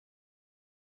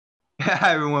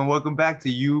Hi everyone, welcome back to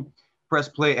You Press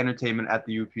Play Entertainment at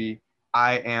the UP.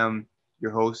 I am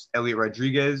your host, Elliot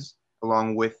Rodriguez,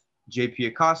 along with JP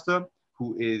Acosta,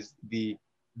 who is the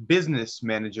business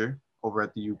manager over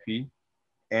at the UP.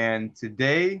 And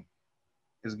today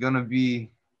is gonna be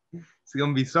something. It's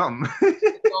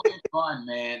gonna be fun,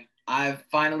 man. I've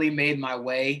finally made my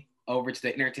way over to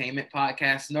the entertainment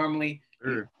podcast. Normally,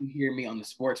 you Sure. hear me on the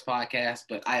sports podcast,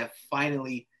 but I have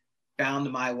finally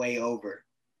found my way over.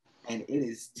 And it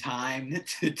is time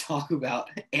to talk about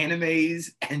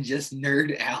animes and just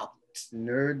nerd out.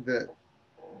 Nerd that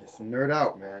just nerd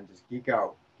out, man. Just geek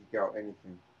out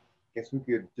anything. Guess we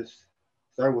could just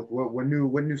start with what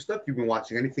new stuff you've been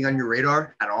watching. Anything on your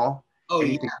radar at all? Oh yeah,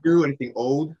 Anything new? Anything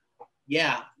old?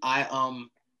 yeah.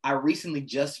 I recently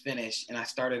just finished, and I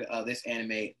started this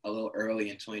anime a little early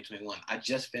in 2021. I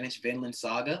just finished Vinland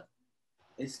Saga.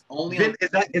 It's only on.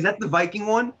 Is that the Viking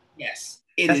one? Yes,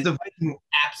 it That's is the Viking.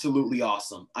 absolutely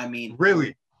awesome. I mean,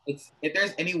 Really? it's if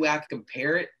there's any way I could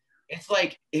compare it, it's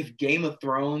like if Game of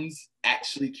Thrones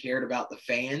actually cared about the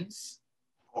fans.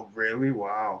 Oh, really?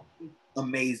 Wow.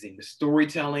 Amazing. The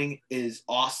storytelling is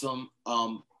awesome.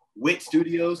 Wit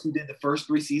Studios, who did the first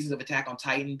three seasons of Attack on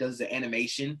Titan, does the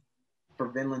animation for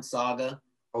Vinland Saga.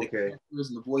 The Okay. characters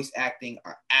and the voice acting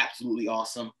are absolutely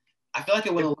awesome. I feel like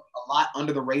it went a lot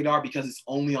under the radar because it's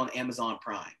only on Amazon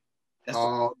Prime. That's the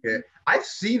Oh, okay. I've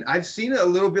seen it a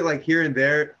little bit like here and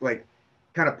there, like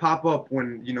kind of pop up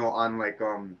when on like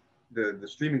the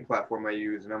streaming platform I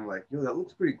use, and I'm like, yo, that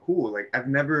looks pretty cool. Like I've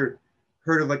never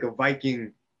heard of like a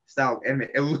Viking style anime.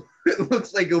 It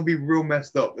looks like it'll be real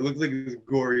messed up. It looks like it's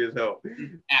gory as hell.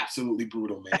 absolutely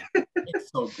brutal, man.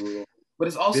 It's so brutal. But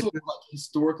it's also like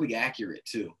historically accurate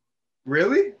too.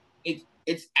 Really?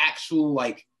 It's actual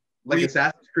like Like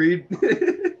Assassin's Creed?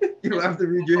 You don't have to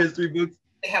read your history books.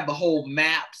 they have the whole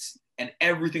maps and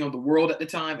everything of the world at the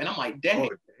time. And I'm like,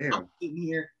 dang, Oh, damn. I'm sitting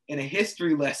here in a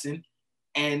history lesson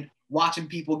and watching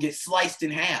people get sliced in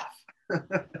half.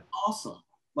 Awesome.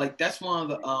 Like that's one of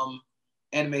the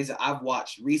animes that I've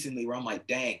watched recently where I'm like,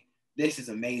 dang, this is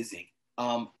amazing.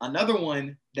 Another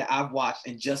one that I've watched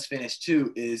and just finished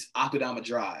too is Akudama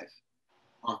Drive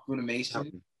on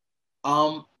Funimation.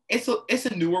 It's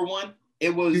a newer one. It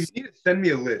You was need to send me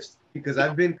a list because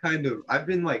I've been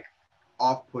like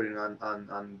off putting on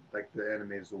like the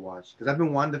animes to watch because I've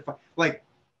been wanting to find like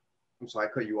I'm sorry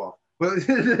I cut you off, but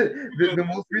the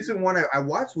most recent one I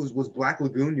watched was Black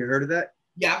Lagoon. You heard of that?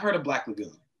 yeah, I've heard of Black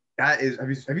Lagoon. That is, have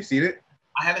you seen it?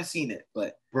 I haven't seen it,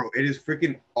 but Bro, it is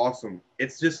freaking awesome.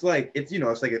 It's just like it's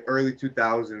like an early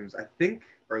 2000s, I think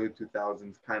early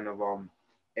 2000s kind of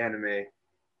anime.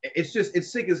 It's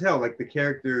sick as hell. Like the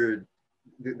character,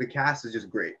 the cast is just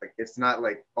great. Like it's not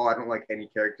like, oh, I don't like any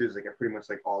characters. Like I pretty much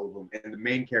like all of them. And the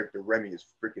main character Remy is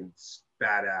freaking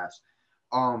badass.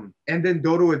 And then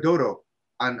Dodo a Dodo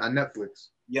on Netflix.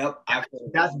 yep,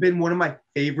 That's been one of my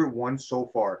favorite ones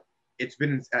so far. It's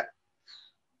been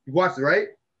you watched it, right?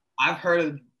 I've heard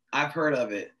of I've heard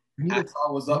of it. You need I to saw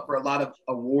it was up for a lot of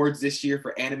awards this year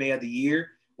for Anime of the Year,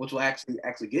 which we'll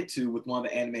actually get to with one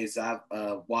of the animes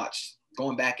I've watched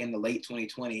going back in the late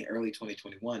 2020, early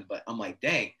 2021. But I'm like,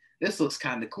 dang, this looks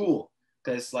kind of cool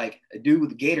because it's like a dude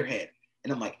with a gator head,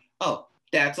 and I'm like, oh,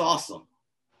 that's awesome.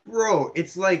 Bro,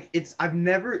 it's like I've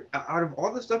never out of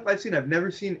all the stuff I've seen, I've never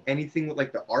seen anything with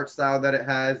like the art style that it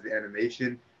has, the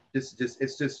animation. Just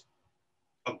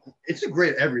it's a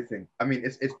great everything. I mean,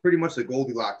 it's pretty much the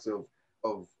Goldilocks of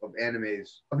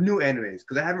animes, of new animes,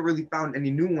 because I haven't really found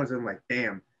any new ones. I'm like,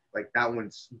 damn, like that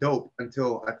one's dope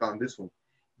until I found this one.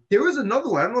 There was another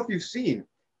one. I don't know if you've seen.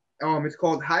 It's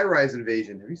called High Rise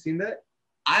Invasion. Have you seen that?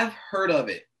 I've heard of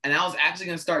it, and I was actually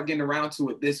gonna start getting around to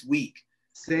it this week.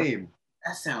 Same.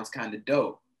 That sounds kind of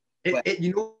dope. It, But it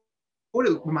you know what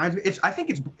it reminds me? I think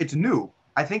it's new.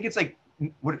 I think it's like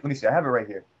let me see. I have it right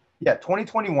here. Yeah,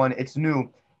 2021. It's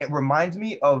new. It reminds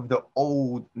me of the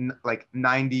old like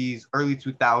 90s, early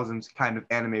 2000s kind of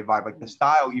anime vibe. Like the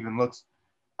style even looks.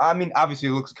 I mean, obviously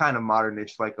it looks kind of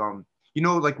modernish. Like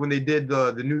like when they did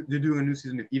the new they're doing a new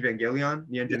season of Evangelion, Neon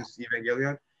yeah, Genesis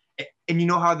Evangelion, and you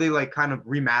know how they like kind of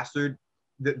remastered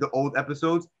the old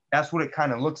episodes. That's what it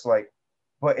kind of looks like,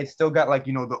 but it's still got like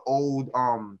the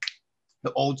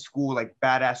old school like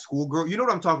badass schoolgirl. You know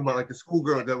what I'm talking about? Like the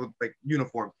schoolgirl that with like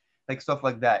uniform, like stuff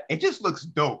like that. It just looks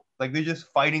dope. Like they're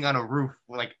just fighting on a roof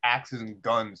with like axes and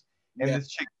guns, and yeah, this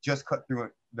chick just cut through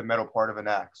the metal part of an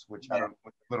axe, which I yeah. don't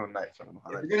with a little knife. I don't know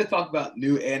how If that. we're gonna talk about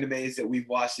new animes that we've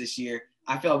watched this year,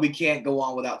 I feel like we can't go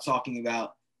on without talking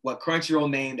about what Crunchyroll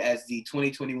named as the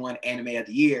 2021 Anime of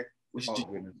the Year, which is Oh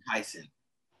Jujutsu goodness. Kaisen.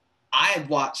 I have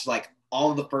watched like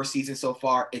all of the first season so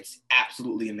far. It's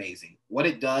absolutely amazing. What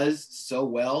it does so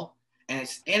well and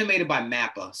it's animated by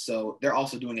Mappa. So they're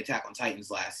also doing Attack on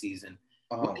Titans last season.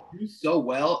 What they do so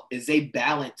well is they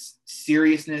balance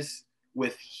seriousness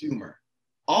with humor.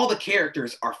 All the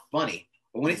characters are funny,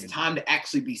 but when it's time to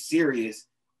actually be serious,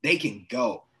 they can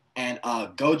go. And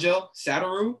Gojo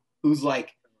Satoru, who's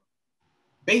like,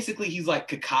 basically he's like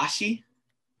Kakashi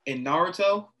in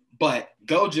Naruto, but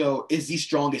Gojo is the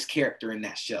strongest character in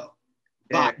that show.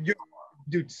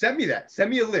 Dude, send me that.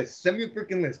 Send me a list. Send me a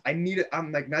freaking list. I need it.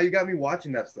 I'm like, now you got me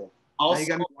watching that stuff. Also, now you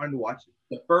got me wanting to watch it.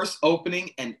 The first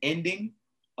opening and ending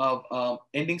of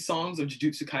ending songs of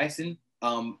Jujutsu Kaisen,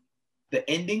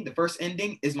 the first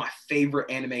ending is my favorite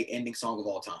anime ending song of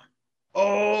all time.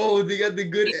 Oh, they got the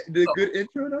good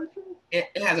intro and outro?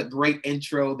 It has a great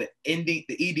intro. The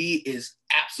ED is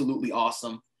absolutely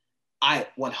awesome. I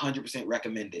 100%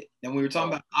 recommend it. And we were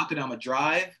talking about Akudama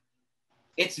Drive.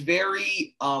 It's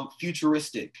very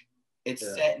futuristic. It's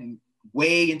set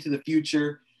way into the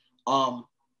future.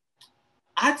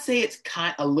 I'd say it's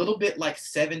a little bit like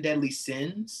Seven Deadly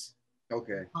Sins.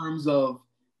 Okay. In terms of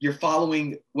you're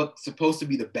following what's supposed to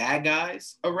be the bad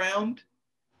guys around,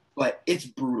 but it's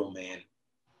brutal, man.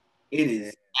 It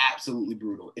is absolutely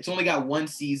brutal. It's only got one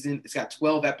season. It's got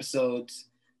 12 episodes.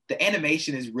 The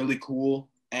animation is really cool,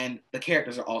 and the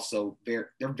characters are also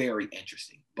they're very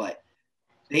interesting, but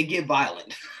they get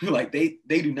violent. Like they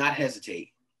do not hesitate.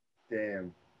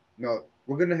 Damn. No,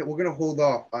 we're gonna hold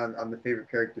off on the favorite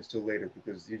characters till later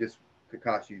because you just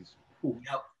Kakashi's.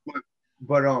 Yep.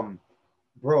 But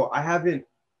bro, I haven't.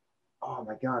 Oh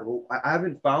my god, well, I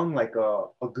haven't found like a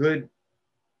good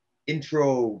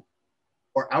intro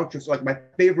or outro. So like my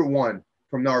favorite one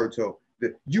from Naruto,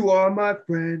 the "You are my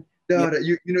friend."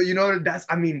 You know that's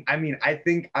I mean I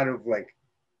think out of like,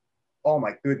 oh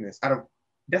my goodness,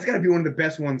 that's gotta be one of the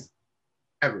best ones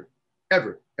ever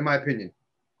in my opinion.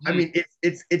 I mean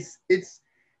it's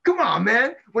come on,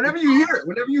 man. Whenever you hear it,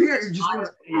 you just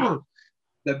want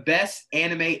the best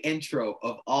anime intro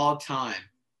of all time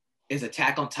is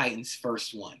Attack on Titan's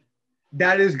first one.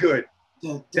 That is good.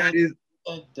 That is.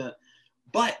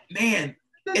 But man,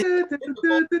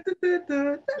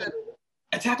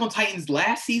 Attack on Titan's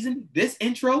last season, this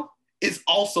intro is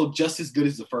also just as good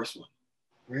as the first one.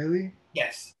 Really?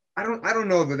 Yes. I don't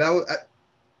know, but that was.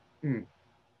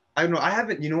 I don't know. I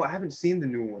haven't seen the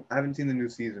new one. I haven't seen the new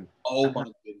season. Oh my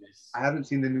goodness. I haven't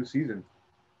seen the new season.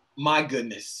 My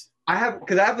goodness.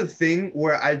 Because I have a thing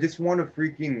where I just want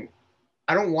to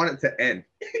I don't want it to end.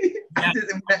 When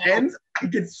it ends, I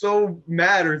get so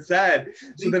mad or sad.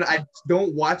 So then I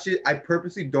don't watch it. I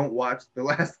purposely don't watch the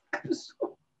last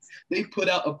episode. They put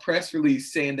out a press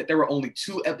release saying that there were only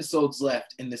 2 episodes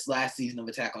left in this last season of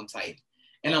Attack on Titan.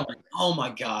 And I'm like, oh my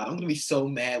God, I'm going to be so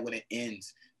mad when it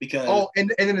ends. Because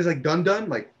and then it's like done?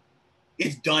 Like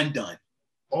it's done.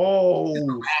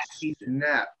 Oh,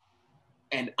 snap.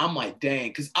 And I'm like, dang,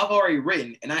 because I've already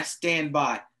written and I stand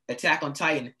by Attack on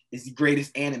Titan is the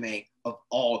greatest anime of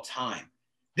all time.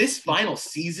 This final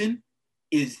season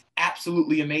is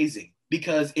absolutely amazing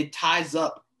because it ties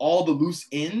up all the loose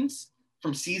ends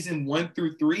from season 1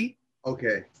 through 3.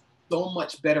 Okay. So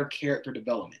much better character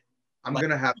development. I'm going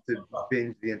to have to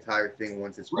binge the entire thing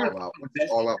once it's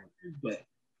all out. But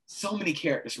so many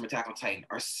characters from Attack on Titan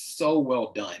are so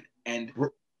well done. And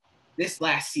this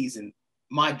last season,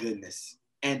 my goodness.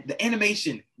 And the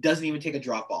animation doesn't even take a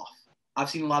drop off. I've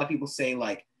seen a lot of people say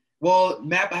like, well,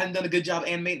 Mappa hasn't done a good job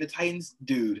animating the Titans.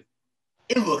 Dude,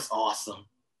 it looks awesome.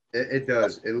 It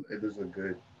does. It does look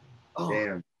good. Oh,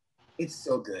 damn. It's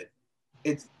so good.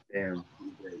 It's damn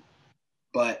great.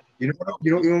 But you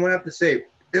know what I have to say?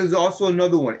 There's also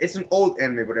another one. It's an old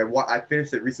anime, but I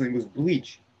finished it recently. It was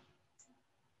Bleach.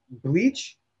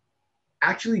 Bleach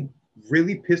actually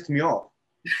really pissed me off.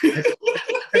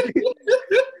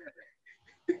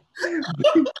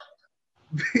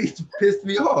 Bleach pissed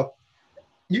me off.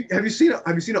 Have you seen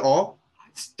it all? I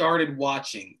started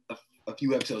watching a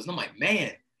few episodes, and I'm like,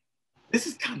 man, this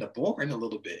is kind of boring a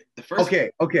little bit. The first.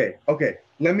 Okay.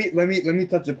 Let me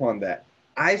touch upon that.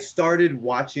 I started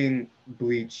watching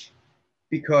Bleach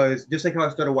because just like how I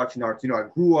started watching Naruto, I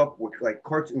grew up with like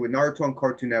with Naruto on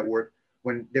Cartoon Network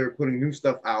when they were putting new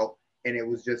stuff out, and it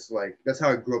was just like that's how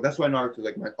I grew up. That's why Naruto is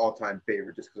like my all-time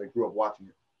favorite, just because I grew up watching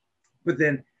it. But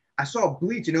then I saw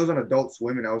Bleach, and it was on Adult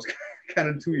Swim, and I was kind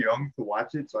of too young to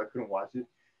watch it, so I couldn't watch it.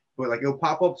 But like it'll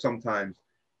pop up sometimes,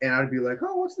 and I'd be like,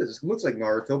 "Oh, what's this? It looks like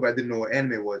Naruto," but I didn't know what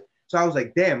anime was. So I was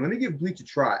like, "Damn, let me give Bleach a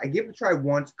try." I gave it a try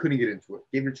once, couldn't get into it.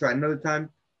 Gave it a try another time,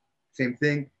 same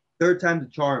thing. Third time's the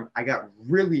charm. I got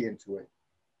really into it,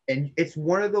 and it's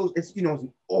one of those. It's it's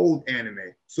an old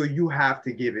anime, so you have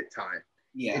to give it time.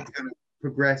 Yeah, it's gonna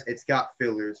progress. It's got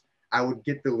fillers. I would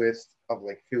get the list of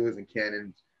like fillers and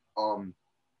canons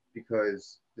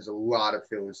because there's a lot of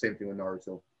fillers. Same thing with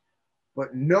Naruto.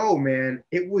 But no, man,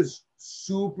 it was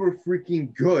super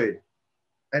freaking good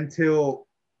until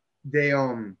they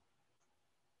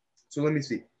so let me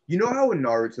see. You know how in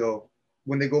Naruto,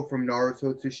 when they go from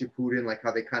Naruto to Shippuden, like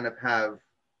how they kind of have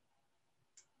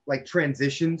like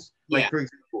transitions. Like Yeah. for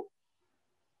example,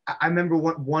 I remember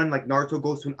one like Naruto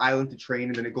goes to an island to train,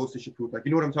 and then it goes to Shippuden. Like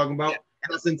you know what I'm talking about? Yeah.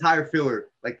 And that's the entire filler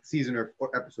like season or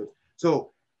episode.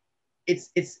 So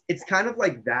it's kind of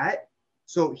like that.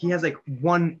 So he has like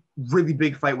one really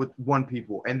big fight with one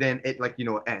people, and then it like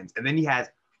ends, and then he has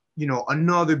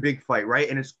another big fight, right?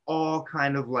 And it's all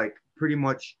kind of like pretty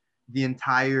much the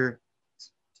entire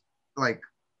like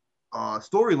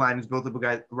storyline is built up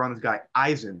around this guy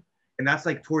Aizen, and that's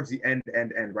like towards the end,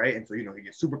 right? And so he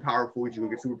gets super powerful. Ichigo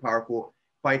gets super powerful,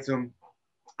 fights him,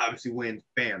 obviously wins,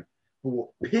 bam. But what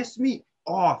pissed me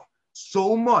off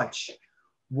so much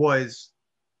was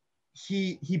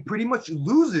he pretty much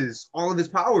loses all of his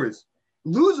powers,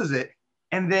 loses it,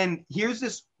 and then here's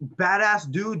this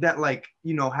badass dude that like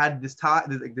had this tie,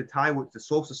 the tie with the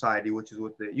Soul Society, which is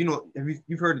with the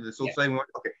you've heard of the Soul Society?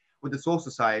 Okay, with the Soul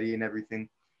Society and everything,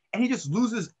 and he just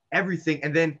loses everything,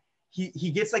 and then he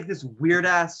gets like this weird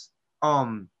ass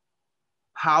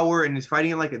power, and is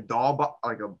fighting like a doll,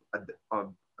 like a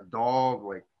dog,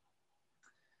 like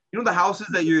the houses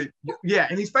that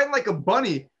and he's fighting like a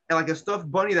bunny, and like a stuffed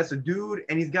bunny that's a dude,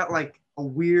 and he's got like a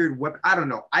weird weapon. I don't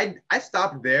know. I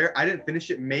stopped there. I didn't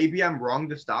finish it. Maybe I'm wrong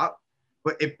to stop,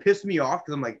 but it pissed me off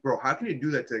because I'm like, bro, how can you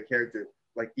do that to a character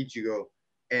like Ichigo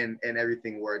and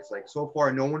everything, where it's like so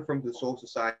far no one from the Soul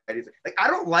Society is like I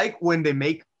don't like when they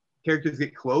make characters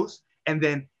get close and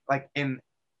then like in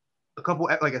a couple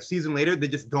like a season later they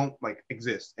just don't like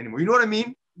exist anymore. You know what I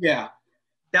mean? Yeah.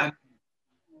 That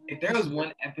if there was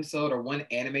one episode or one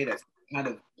anime that's kind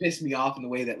of pissed me off in the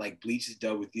way that like Bleach is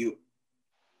done with you,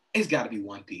 it's got to be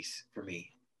One Piece for me.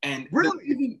 And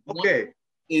really, okay,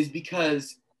 is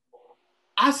because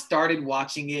I started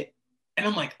watching it and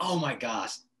I'm like, oh my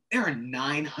gosh, there are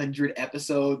 900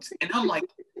 episodes, and I'm like,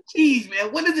 geez,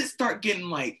 man, when does it start getting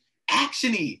like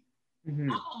actiony?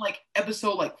 Mm-hmm. I'm on like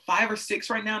episode like 5 or 6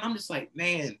 right now, and I'm just like,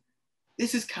 man,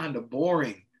 this is kind of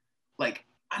boring. Like,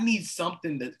 I need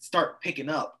something to start picking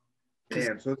up.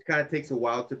 Damn, so it kind of takes a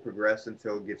while to progress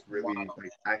until it gets really like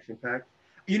action packed.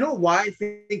 You know why I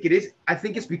think it is? I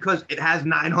think it's because it has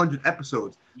 900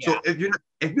 episodes. Yeah. So if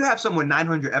you have someone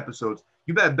 900 episodes,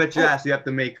 you better bet your ass you have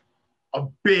to make a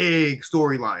big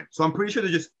storyline. So I'm pretty sure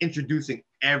they're just introducing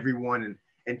everyone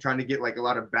and trying to get like a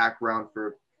lot of background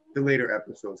for the later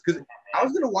episodes. Because I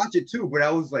was gonna watch it too, but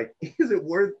I was like, is it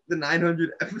worth the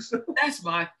 900 episodes? That's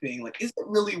my thing. Like, is it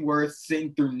really worth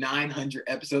sitting through 900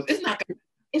 episodes? It's not.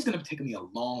 It's gonna take me a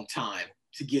long time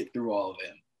to get through all of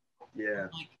them. Yeah.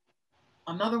 Like,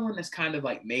 another one that's kind of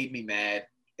like made me mad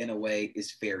in a way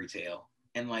is Fairy Tail.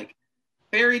 And like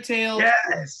Fairy Tail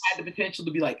had the potential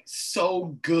to be like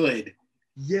so good.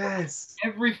 Yes.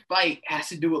 Every fight has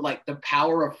to do with like the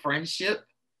power of friendship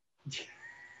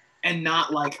and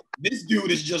not like this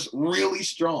dude is just really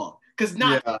strong. Because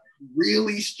not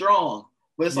really strong,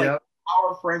 but it's like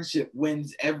our friendship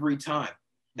wins every time.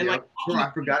 And like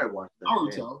I forgot I watched that.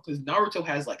 Naruto, because Naruto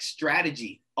has like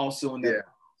strategy also in there.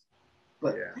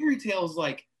 But Fairy Tail is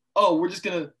like, oh, we're just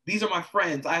gonna. These are my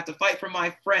friends. I have to fight for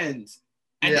my friends.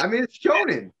 And I mean, it's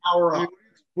shonen. Power up.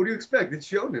 What do you expect? It's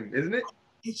shonen, isn't it?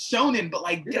 It's shonen, but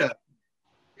like,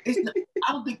 it's not,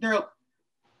 I don't think they're,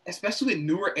 especially with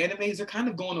newer animes, they're kind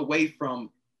of going away from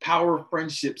power of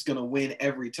friendship's gonna win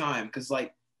every time. Because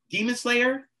like Demon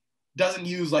Slayer doesn't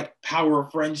use like power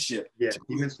of friendship. Yeah,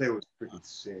 Demon Slayer was freaking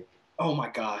sick. Oh my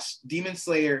gosh, Demon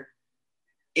Slayer.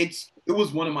 It's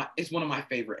one of my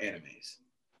favorite animes.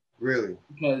 Really?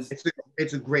 Because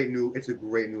it's a great new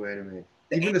anime.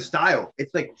 Even the style,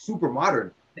 it's like super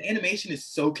modern. The animation is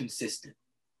so consistent.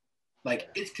 Like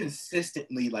it's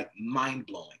consistently like mind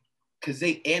blowing because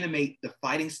they animate the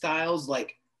fighting styles.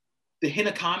 Like the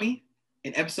Hinokami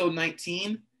in episode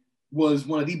 19 was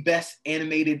one of the best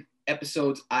animated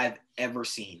episodes I've ever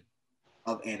seen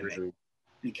of anime. Really?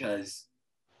 Because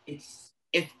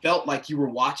it felt like you were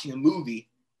watching a movie,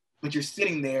 but you're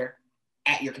sitting there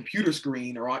at your computer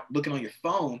screen or looking on your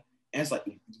phone, and it's like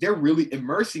they're really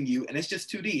immersing you, and it's just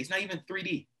 2D. It's not even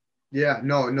 3D. Yeah,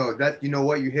 no, that, you know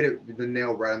what, you hit the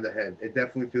nail right on the head. It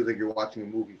definitely feels like you're watching a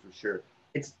movie for sure.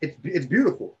 It's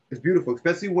beautiful. It's beautiful,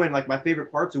 especially when like my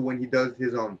favorite parts are when he does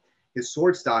his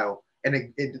sword style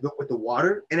and with the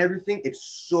water and everything. It's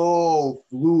so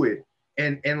fluid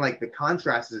and like the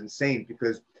contrast is insane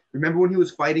because remember when he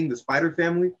was fighting the Spider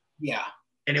family? Yeah.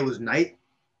 And it was night.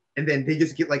 and then they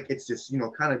just get like it's just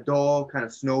kind of dull, kind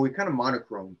of snowy, kind of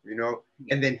monochrome, Yeah.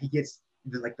 and then he gets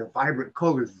the vibrant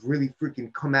colors really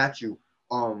freaking come at you,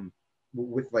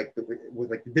 with like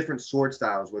the different sword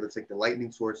styles, whether it's like the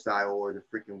lightning sword style or the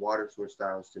freaking water sword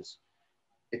styles. Just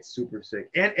it's super sick,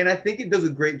 and I think it does a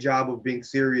great job of being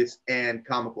serious and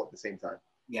comical at the same time.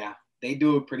 Yeah, they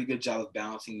do a pretty good job of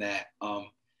balancing that.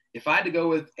 If I had to go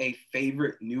with a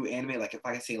favorite new anime, like if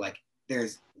I could say like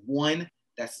there's one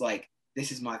that's like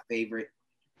this is my favorite,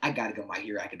 I gotta go My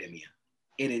Hero Academia.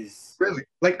 It is Really,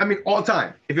 like I mean, all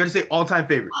time. If you had to say all time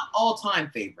favorite, my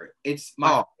all-time favorite. It's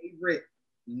my favorite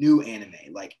new anime.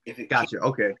 Like if it gotcha.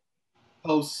 Okay.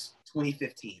 post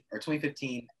 2015 or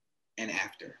 2015 and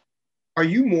after. Are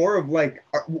you more of like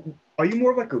are you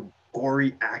more of like a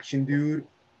gory action dude,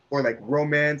 or like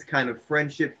romance kind of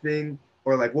friendship thing,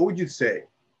 or like what would you say?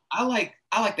 I like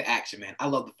the action, man. I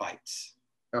love the fights.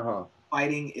 Uh-huh.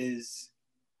 Fighting is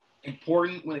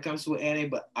important when it comes to an anime,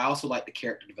 but I also like the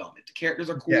character development. The characters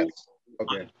are cool. Yes.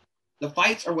 Okay. The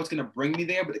fights are what's gonna bring me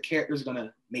there, but the characters are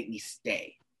gonna make me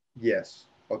stay. Yes.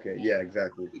 Okay. Yeah.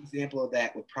 Exactly. An example of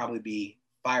that would probably be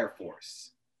Fire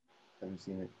Force. Haven't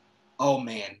seen it. Oh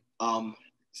man.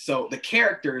 So the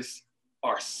characters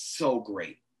are so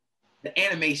great. The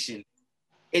animation,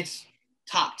 it's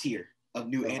top tier of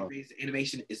new animes. The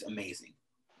animation is amazing.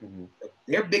 Mm-hmm.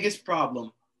 Their biggest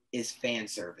problem is fan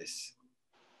service.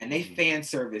 And they fan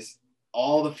service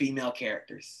all the female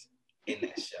characters in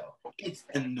that show. It's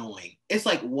annoying. It's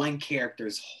like one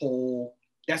character's whole,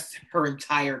 that's her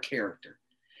entire character.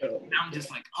 And I'm just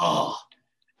like, oh,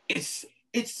 it's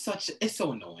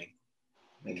so annoying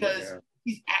because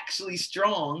he's actually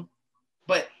strong,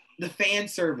 but the fan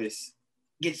service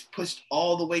gets pushed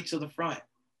all the way to the front.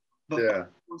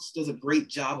 But Force does a great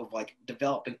job of like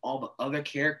developing all the other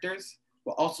characters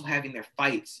while also having their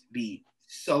fights be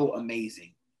so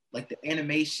amazing. Like the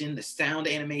animation, the sound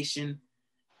animation,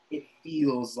 it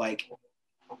feels like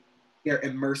they're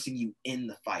immersing you in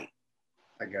the fight.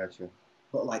 I got you.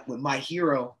 But like with My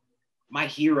Hero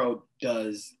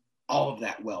does all of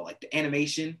that well. Like the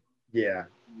animation,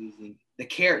 amazing. The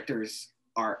characters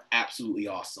are absolutely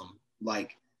awesome.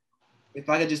 Like if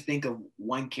I could just think of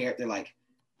one character, like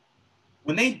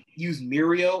when they used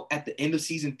Mirio at the end of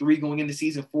season 3 going into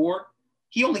season 4,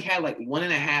 he only had like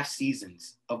 1.5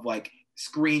 seasons of like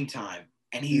screen time,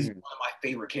 and he's one of my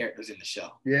favorite characters in the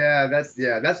show.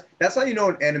 That's how you know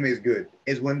an anime is good,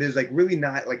 is when there's like really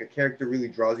not like a character really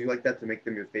draws you like that to make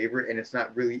them your favorite, and it's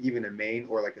not really even a main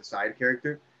or like a side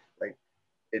character. Like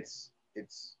it's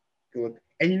good.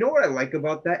 And you know what I like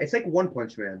about that? It's like One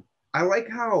Punch Man. I like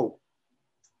how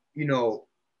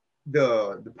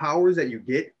the powers that you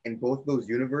get in both those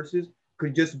universes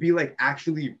could just be like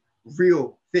actually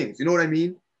real things. You know what I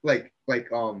mean? Like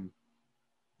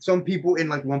some people in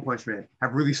like One Punch Man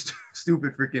have really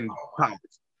stupid freaking powers,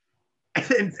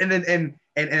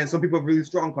 and some people have really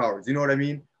strong powers. You know what I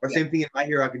mean? Or same thing in My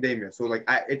Hero Academia. So like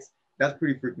that's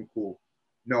pretty freaking cool.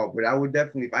 No, but I would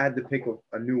definitely, if I had to pick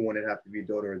a new one, it'd have to be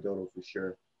Dodo for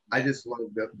sure. I just love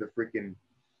the freaking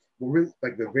really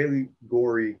like the really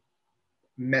gory,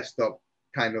 messed up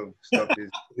kind of stuff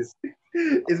is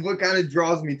what kind of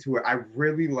draws me to it. I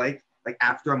really like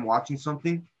after I'm watching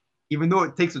something, even though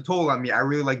it takes a toll on me, I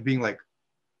really like being like,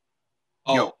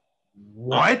 yo,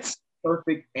 what?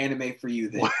 Perfect anime for you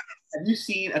then. What? Have you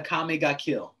seen Akame ga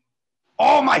Kill?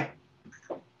 Oh my!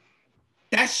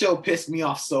 That show pissed me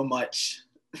off so much.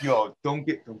 Yo, don't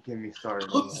get me started.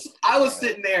 I was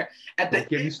sitting there at the Don't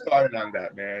get me started on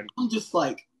that, man. I'm just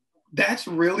like, that's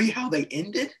really how they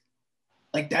ended?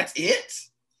 Like that's it?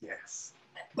 Yes.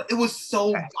 But it was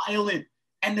so violent,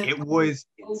 and then it was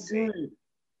so good.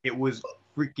 It was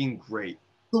freaking great.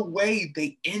 The way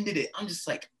they ended it, I'm just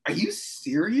like, are you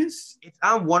serious? It's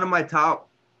on one of my top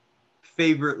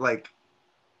favorite like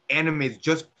animes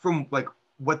just from like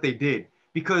what they did,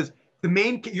 because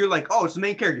you're like, oh, it's the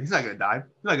main character. He's not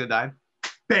gonna die.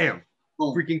 Bam.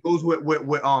 Oh. Freaking goes with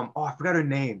oh, I forgot her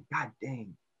name. God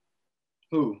dang.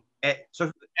 Who?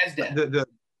 So Esda. The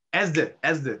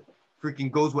Esda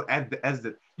freaking goes with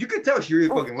Esda. You could tell she really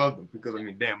fucking loved him, because I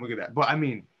mean, damn, look at that. But I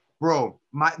mean, bro,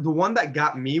 the one that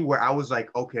got me where I was like,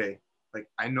 okay, like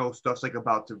I know stuff's like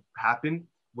about to happen,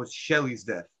 was Shelly's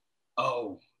death.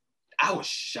 Oh, I was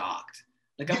shocked.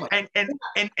 Like I'm like,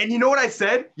 and you know what I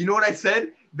said?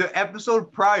 The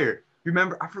episode prior.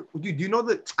 Remember, dude, do you know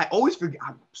that I always forget,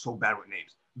 I'm so bad with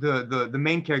names. The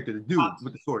main character, the dude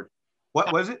with the sword.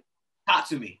 What was it?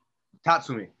 Tatsumi.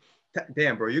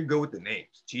 Damn, bro, you're good with the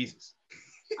names. Jesus.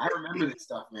 I remember this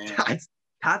stuff, man.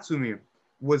 Tatsumi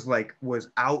was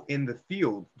out in the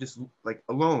field, just like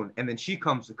alone, and then she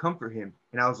comes to comfort him,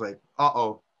 and I was like,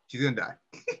 she's gonna die.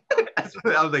 That's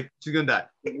what I was like, she's gonna die.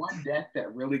 The one death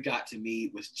that really got to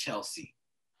me was Chelsea.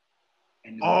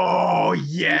 And Oh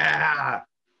yeah.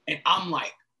 and I'm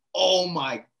like, oh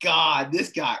my God,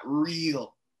 this got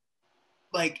real.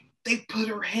 Like they put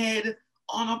her head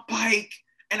on a bike,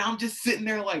 and I'm just sitting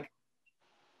there like,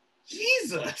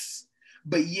 Jesus.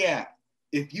 But yeah,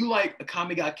 if you like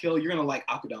Akame Got Killed, you're gonna like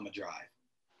Akudama Drive.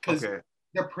 Because they're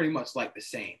pretty much like the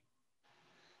same.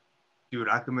 Dude,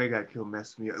 Akame Got Killed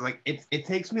messed me up. Like it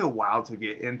takes me a while to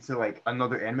get into like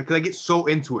another anime because I get so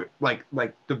into it. Like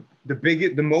the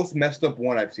most messed up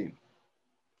one I've seen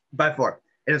by far.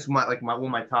 And it's one of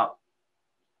my top.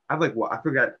 I've like what I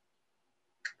forgot.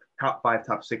 Top 5,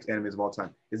 top 6 animes of all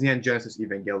time is Neon Genesis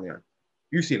Evangelion.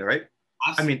 You've seen it, right?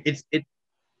 I mean, it's.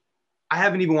 I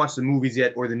haven't even watched the movies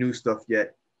yet or the new stuff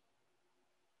yet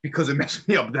because it messed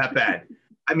me up that bad.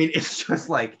 I mean, it's just.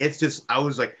 I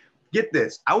was like, get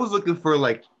this. I was looking for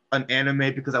like an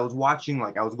anime because I was watching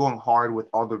I was going hard with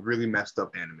all the really messed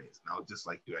up animes, and I was just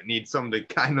like, dude, I need something to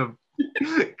kind of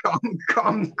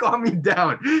calm me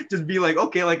down. Just be like,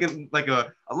 okay, like a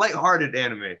lighthearted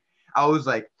anime. I was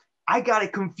like, I got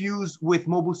it confused with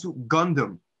Mobile Suit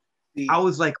Gundam. I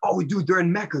was like, oh, dude, they're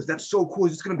in mechas. That's so cool.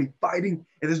 It's just gonna be fighting,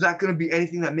 and there's not gonna be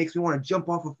anything that makes me want to jump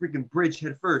off a freaking bridge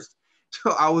head first.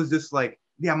 So I was just like,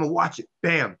 yeah, I'm gonna watch it.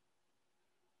 Bam.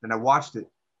 Then I watched it.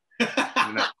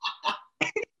 And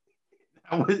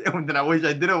then I wish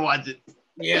I didn't watch it.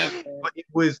 Yeah. But it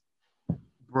was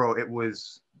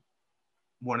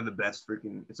one of the best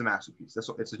freaking. It's a masterpiece.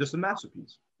 It's just a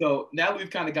masterpiece. So now we've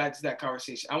kind of got to that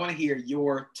conversation. I want to hear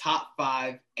your top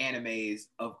 5 animes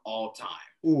of all time.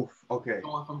 Oof. Okay.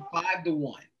 Going from 5 to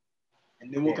 1,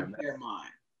 and then we'll compare mine.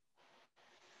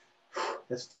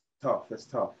 That's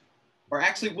tough. Or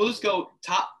actually, we'll just go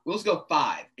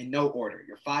 5 in no order.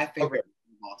 Your 5 favorite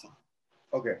of all time.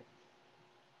 Okay.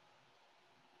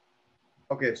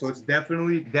 Okay, so it's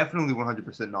definitely 100%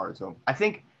 Naruto. I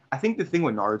think the thing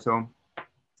with Naruto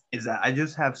is that I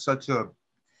just have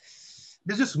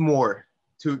there's just more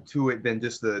to it than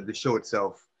just the show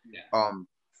itself. Yeah.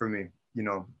 For me, you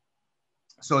know.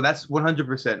 So that's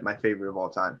 100% my favorite of all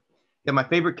time. Yeah, my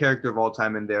favorite character of all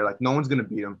time in there, like no one's gonna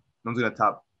beat him. No one's gonna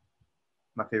top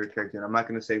my favorite character, and I'm not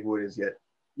gonna say who it is yet.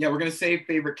 Yeah, we're gonna save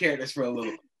favorite characters for a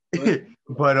little bit.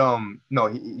 But no,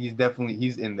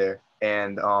 he's in there,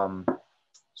 and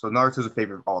so Naruto's a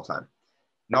favorite of all time.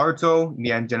 Naruto,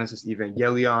 Neon Genesis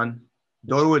Evangelion,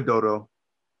 Doro.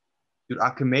 Dude,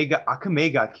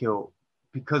 Akame got killed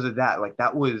because of that. Like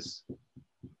that was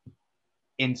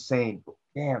insane.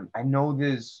 Damn, I know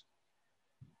there's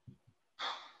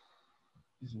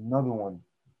another one.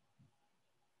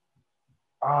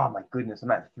 Oh my goodness,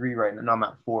 I'm at 3 right now. No, I'm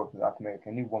at 4 because Akame.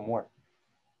 I need one more.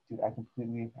 Dude, I can't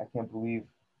believe I'm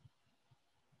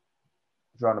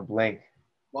drawing a blank.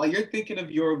 While you're thinking of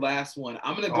your last one,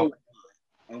 I'm gonna go.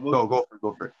 And go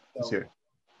for it. Let's hear it.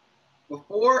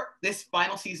 Before this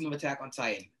final season of Attack on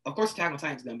Titan, of course, Attack on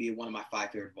Titan is gonna be one of my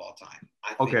 5 favorite of all time.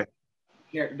 I think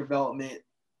character development,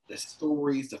 the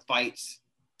stories, the fights,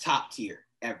 top tier,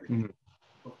 everything.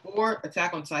 Mm-hmm. Before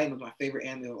Attack on Titan was my favorite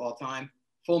anime of all time,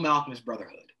 Full Metal Alchemist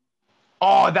Brotherhood.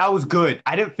 Oh, that was good.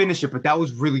 I didn't finish it, but that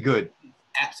was really good.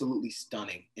 Absolutely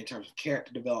stunning in terms of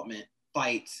character development,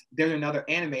 fights. There's another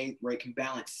anime where it can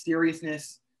balance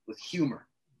seriousness with humor.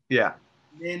 Yeah.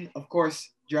 And then, of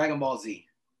course, Dragon Ball Z.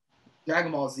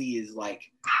 Dragon Ball Z is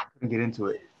like I couldn't get into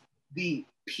it. The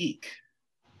peak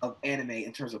of anime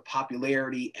in terms of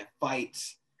popularity and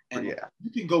fights. And you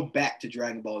can go back to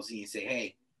Dragon Ball Z and say,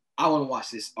 hey, I want to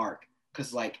watch this arc.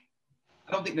 Because, like,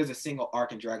 I don't think there's a single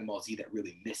arc in Dragon Ball Z that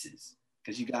really misses.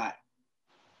 Because you got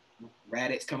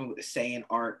Raditz coming with the Saiyan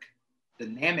arc, the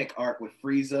Namek arc with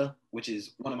Frieza, which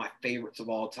is one of my favorites of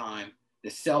all time, the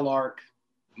Cell arc,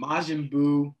 Majin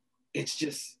Buu. It's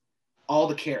just all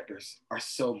the characters are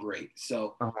so great.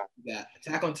 So you got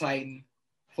Attack on Titan,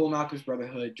 Full Metal Alchemist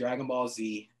Brotherhood, Dragon Ball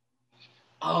Z.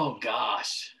 Oh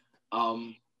gosh.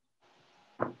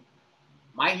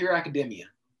 My Hero Academia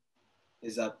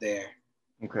is up there.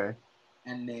 Okay.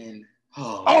 And then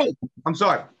I'm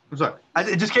sorry.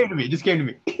 It just came to me.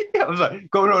 I'm sorry.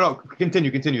 No.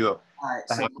 Continue though. All right.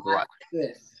 So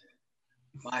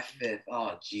my fifth.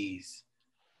 Oh geez.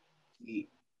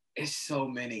 It's so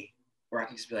many where I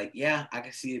can just be like, yeah, I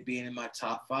can see it being in my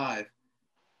top 5.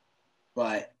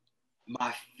 But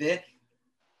my 5th,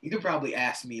 you could probably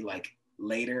ask me like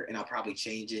later and I'll probably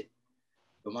change it.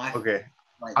 But my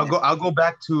I'll go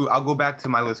back to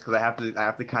my list because I have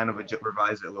to kind of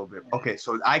revise it a little bit. Okay,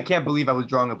 so I can't believe I was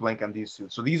drawing a blank on these two.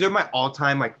 So these are my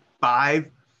all-time like 5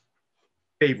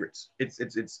 favorites. It's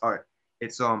all right.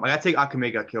 It's I gotta take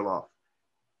Akame Got Killed off.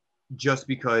 just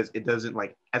because it doesn't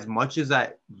like as much as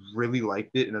I really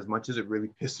liked it and as much as it really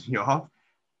pissed me off,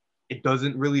 it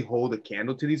doesn't really hold a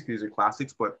candle to these because these are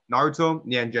classics. But Naruto,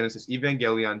 Neon Genesis,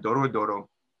 Evangelion, Doro,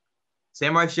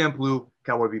 Samurai Champloo,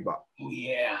 Cowboy Bebop. Oh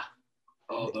yeah.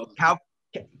 Oh, those. Cow-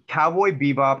 Cowboy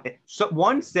Bebop. So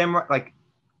one samurai like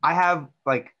I have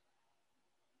like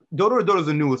Doro is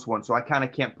the newest one, so I kind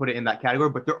of can't put it in that category.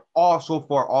 But they're all so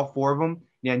far, all four of them,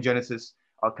 Neon Genesis,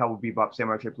 Cowboy Bebop,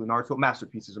 Samurai Champloo, Naruto,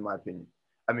 masterpieces in my opinion.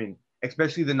 I mean,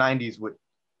 especially the '90s with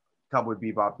Cowboy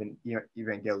Bebop and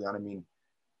Evangelion. I mean,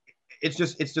 it's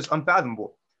just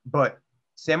unfathomable. But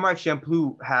Samurai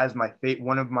Champloo has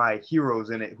one of my heroes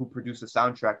in it who produced the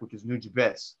soundtrack, which is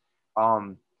Nujabes,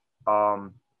 um,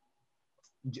 um,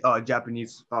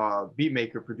 Japanese beat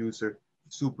maker producer,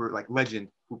 super like legend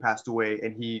who passed away,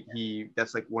 and he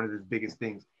that's like one of his biggest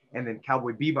things. And then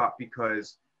Cowboy Bebop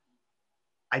because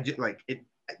I just like it.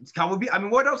 It's Cowboy Bebop. I mean,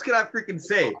 what else could I freaking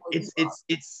say?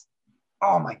 It's.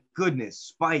 Oh my goodness,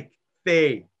 Spike,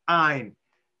 Faye, Ein,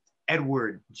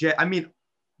 Edward, Jet. I mean,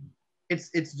 it's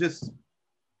just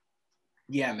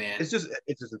Yeah, man. it's just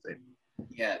insane.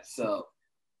 Yeah. So,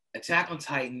 Attack on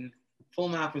Titan, Full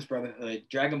Metal Alchemist Brotherhood,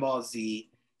 Dragon Ball Z,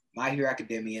 My Hero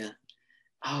Academia.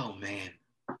 Oh man.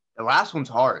 The last one's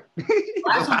hard.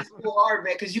 Last one's so hard,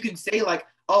 man, because you can say like,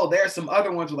 oh, there are some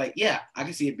other ones where like, yeah, I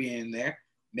can see it being in there.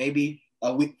 Maybe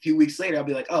few weeks later, I'll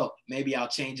be like, oh, maybe I'll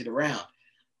change it around.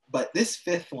 But this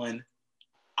fifth one,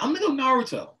 I'm gonna go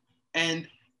Naruto. And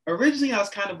originally, I was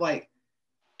kind of like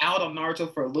out on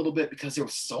Naruto for a little bit because there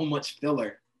was so much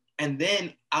filler. And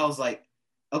then I was like,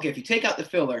 okay, if you take out the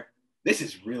filler, this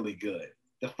is really good.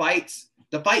 The fights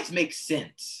make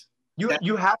sense.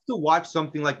 You have to watch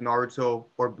something like Naruto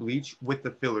or Bleach with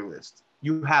the filler list.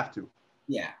 You have to.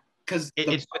 Yeah, because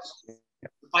the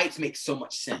fights make so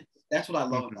much sense. That's what I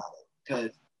love about it.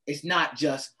 Because it's not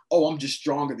just, oh, I'm just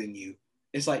stronger than you.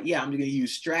 It's like, yeah, I'm going to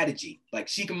use strategy. Like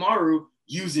Shikamaru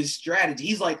uses strategy.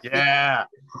 He's like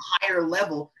higher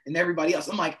level than everybody else.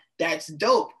 I'm like, that's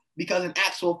dope. Because in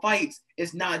actual fights,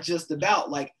 it's not just about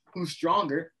like who's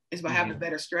stronger. It's about having a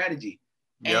better strategy.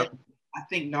 Yep. And I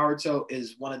think Naruto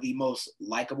is one of the most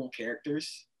likable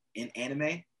characters in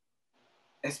anime,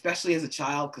 especially as a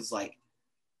child, because like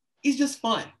he's just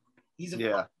fun. He's a fun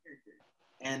character.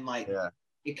 And like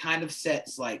it kind of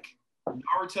sets like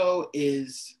Naruto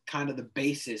is kind of the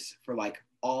basis for like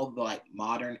all the like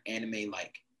modern anime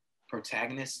like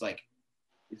protagonists, like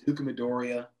Izuku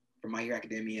Midoriya from My Hero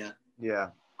Academia. Yeah.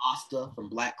 Asta from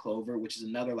Black Clover, which is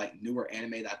another like newer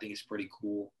anime that I think is pretty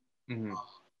cool.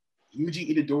 Yuji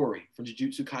Itadori from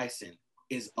Jujutsu Kaisen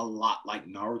is a lot like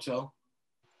Naruto.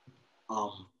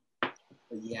 But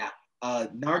yeah,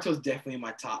 Naruto's definitely in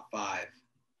my top 5.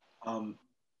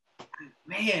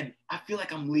 Man, I feel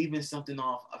like I'm leaving something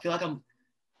off. I feel like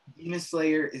Demon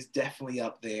Slayer is definitely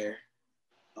up there.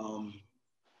 Oh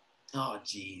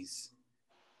geez,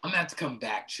 I'm gonna have to come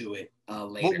back to it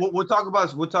later. We'll talk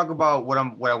about what I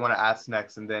want to ask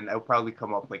next, and then it'll probably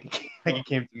come up like it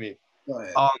came to me. Go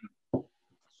ahead.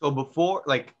 So before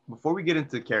we get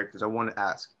into characters, I want to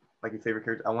ask like your favorite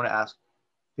character. I want to ask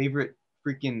favorite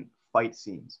freaking fight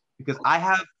scenes because I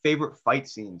have favorite fight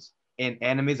scenes in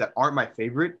animes that aren't my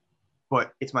favorite,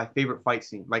 but it's my favorite fight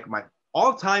scene. Like my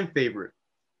all-time favorite,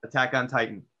 Attack on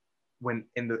Titan, when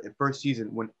in the first season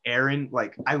when Eren,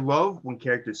 like I love when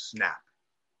characters snap.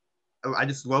 I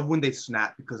just love when they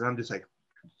snap because I'm just like,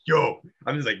 yo,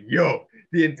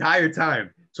 the entire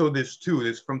time. So there's two.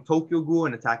 There's from Tokyo Ghoul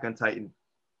and Attack on Titan,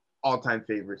 all-time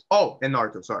favorites. Oh, and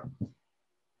Naruto, sorry.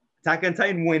 Attack on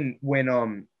Titan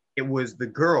when it was the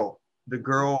girl,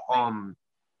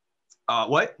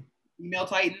 what? Female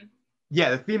Titan? Yeah,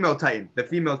 the female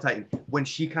Titan, when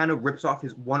she kind of rips off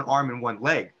his one arm and one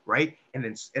leg, right? And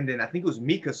then I think it was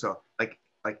Mikasa, like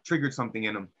triggered something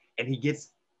in him, and he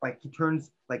gets like he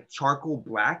turns like charcoal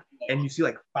black, and you see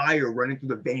like fire running through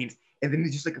the veins, and then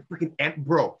he's just like a freaking ant,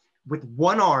 bro, with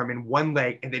one arm and one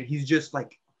leg, and then he's just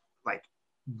like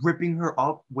ripping her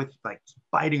up with like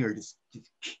biting her, just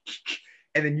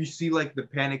and then you see like the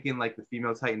panic in like the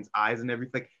female Titan's eyes and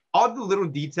everything. All the little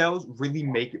details really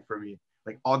make it for me.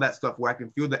 Like all that stuff where I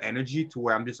can feel the energy to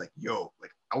where I'm just like, yo,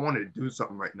 like I wanted to do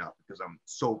something right now because I'm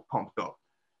so pumped up.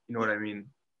 You know what I mean?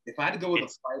 If I had to go with a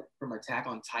fight from Attack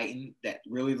on Titan that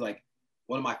really like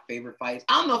one of my favorite fights,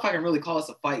 I don't know if I can really call this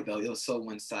a fight though. It was so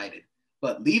one-sided.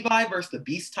 But Levi versus the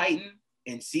Beast Titan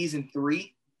in season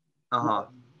 3,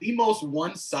 the most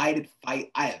one-sided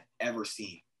fight I have ever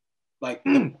seen. Like,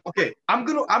 okay, I'm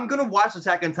gonna watch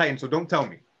Attack on Titan, so don't tell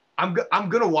me. I'm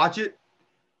gonna watch it,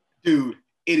 dude.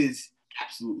 It is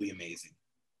absolutely amazing.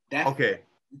 That okay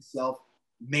itself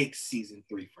makes season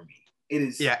 3 for me. It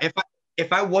is. Yeah,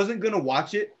 if I wasn't gonna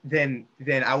watch it, then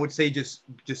I would say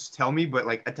just tell me. But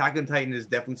like Attack on Titan is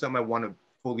definitely something I want to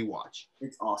fully watch.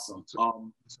 It's awesome.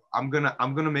 So I'm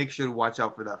gonna make sure to watch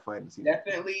out for that fight and see.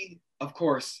 Definitely, of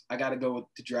course, I gotta go with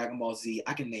the Dragon Ball Z.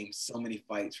 I can name so many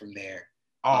fights from there.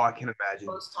 Oh, I can imagine.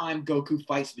 First time Goku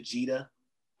fights Vegeta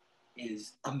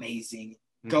is amazing.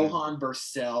 Mm-hmm. Gohan versus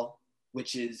Cell,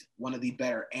 which is one of the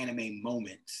better anime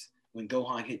moments when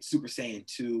Gohan hit Super Saiyan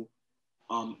 2.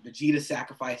 Vegeta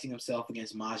sacrificing himself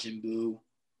against Majin Buu.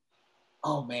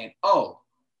 Oh man. Oh,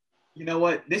 you know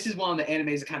what? This is one of the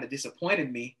animes that kind of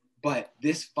disappointed me, but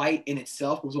this fight in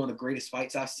itself was one of the greatest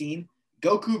fights I've seen.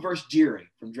 Goku versus Jiren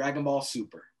from Dragon Ball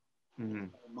Super. Mm-hmm.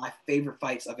 My favorite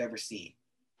fights I've ever seen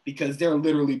because they're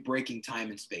literally breaking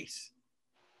time and space.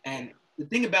 And the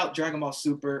thing about Dragon Ball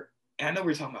Super, and I know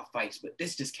we were talking about fights, but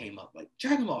this just came up. Like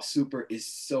Dragon Ball Super is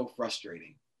so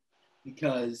frustrating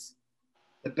because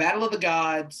the Battle of the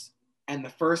Gods and the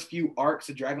first few arcs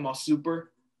of Dragon Ball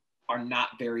Super are not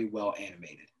very well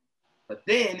animated. But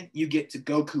then you get to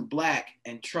Goku Black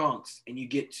and Trunks, and you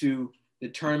get to the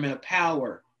Tournament of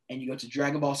Power, and you go to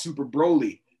Dragon Ball Super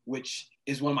Broly, which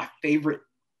is one of my favorite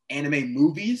anime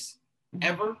movies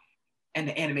ever. And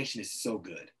the animation is so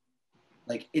good.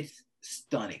 Like, it's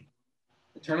stunning.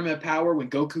 The Tournament of Power, when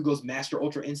Goku goes Master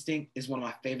Ultra Instinct, is one of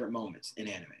my favorite moments in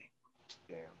anime.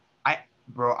 Damn.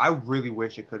 I really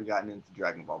wish I could have gotten into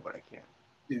Dragon Ball, but I can't.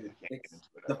 Dude,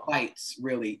 the fights,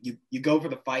 really. You go for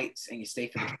the fights and you stay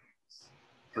for the fights.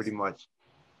 Pretty much.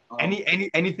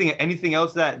 Anything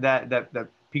else that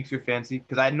piques your fancy?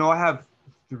 Because I know I have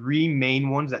 3 main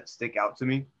ones that stick out to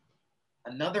me.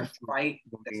 Another fight.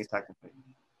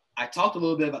 I talked a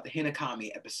little bit about the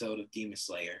Hinokami episode of Demon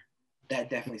Slayer. That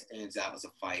definitely stands out as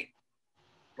a fight.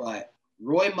 But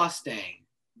Roy Mustang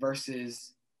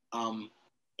versus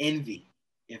Envy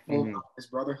in Full Promise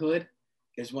Brotherhood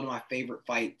is one of my favorite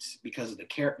fights because of the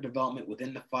character development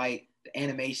within the fight, the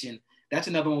animation. That's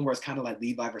another one where it's kind of like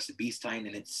Levi versus Beast Titan,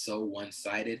 and it's so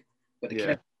one-sided. But the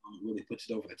character really puts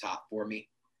it over the top for me.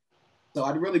 So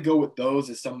I'd really go with those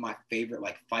as some of my favorite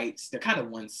like fights. They're kind of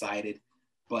one-sided,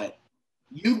 but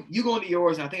you go into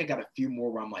yours, and I think I got a few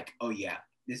more where I'm like, oh yeah,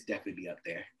 this definitely be up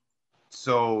there.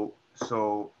 So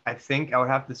I think I would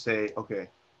have to say, okay,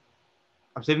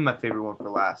 I'm saving my favorite one for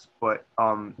last, but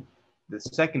the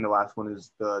second to last one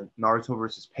is the Naruto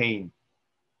versus Pain,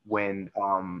 when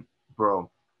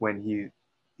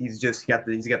he's got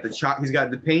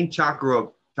the Pain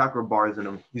chakra bars in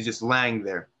him. He's just lying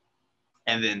there,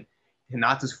 and then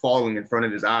Hinata's falling in front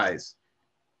of his eyes,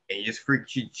 and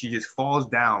she just falls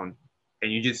down, and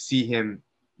you just see him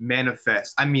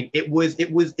manifest. I mean,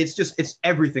 it's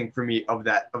everything for me of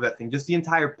that thing. Just the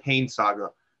entire Pain saga.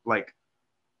 Like,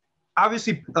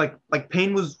 obviously, like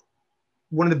Pain was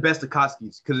one of the best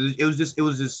Akatsuki's because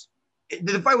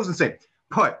the fight was insane.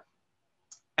 But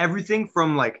everything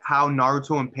from like how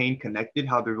Naruto and Pain connected,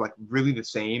 how they're like really the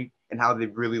same, and how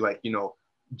they've really like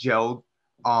gelled,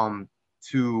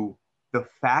 to the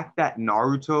fact that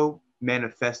Naruto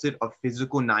manifested a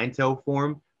physical Nine-Tail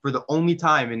form for the only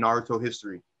time in Naruto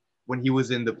history, when he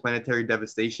was in the Planetary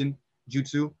Devastation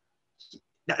Jutsu.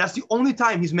 That's the only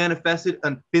time he's manifested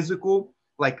a physical,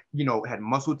 like, had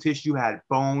muscle tissue, had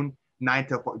bone,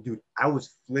 Nine-Tail form. Dude, I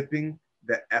was flipping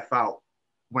the F out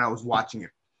when I was watching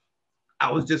it.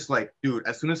 I was just like, dude,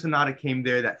 as soon as Hinata came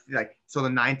there, that like, so the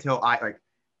Nine-Tail eye like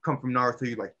come from Naruto,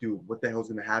 you're like, dude, what the hell's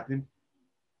gonna happen?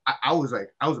 I was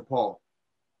appalled.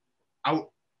 I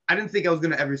didn't think I was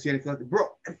gonna ever see anything like that, bro.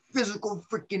 A physical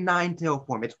freaking Nine-Tail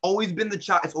form. It's always been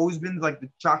it's always been like the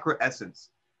chakra essence,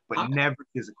 but never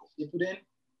physical. Shippuden.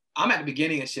 I'm at the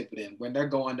beginning of Shippuden when they're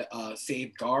going to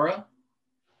save Gaara.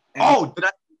 Oh, did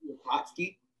I?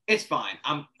 Akatsuki. It's fine.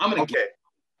 I'm gonna. Okay.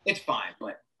 It's fine,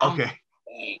 but okay.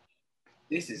 Dang,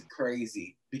 this is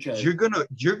crazy because you're gonna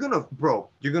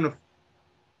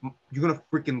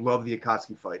freaking love the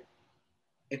Akatsuki fight.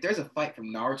 If there's a fight from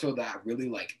Naruto that I really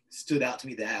like stood out to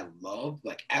me that I loved,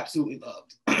 like absolutely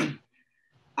loved,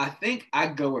 I think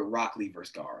I'd go with Rock Lee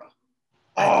versus Gaara.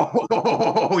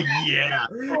 Oh yeah,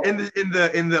 in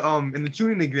the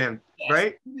tuning exam, yes.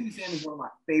 Right? Tuning exam is one of my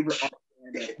favorite.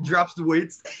 Drops the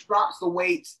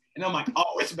weights, and I'm like,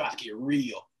 oh, it's about to get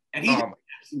real, and he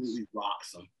absolutely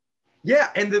rocks them. Yeah,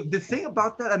 and the thing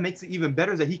about that makes it even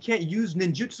better is that he can't use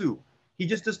ninjutsu. He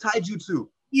just does taijutsu.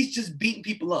 He's just beating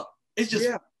people up. It's just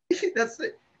that's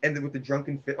it. And then with the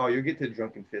drunken fist, you'll get to the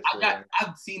drunken fist.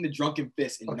 I've seen the drunken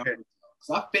fist in Naruto,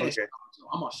 so I finished Naruto.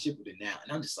 I'm on Shippuden now,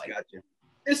 and I'm just like,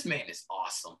 this man is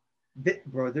awesome.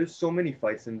 Bro, there's so many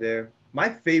fights in there. My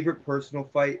favorite personal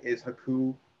fight is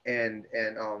Haku and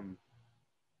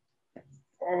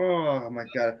oh my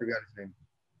god, I forgot his name.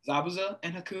 Zabuza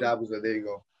and Haku. That was there you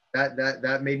go.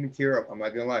 That made me tear up. I'm not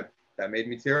gonna lie. That made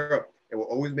me tear up. It will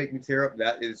always make me tear up.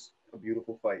 That is a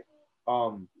beautiful fight.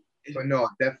 But no,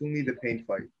 definitely the pain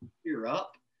fight. Tear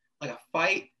up. Like a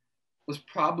fight was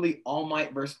probably All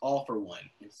Might versus All for One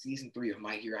in season 3 of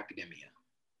My Hero Academia.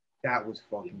 That was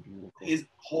fucking beautiful. His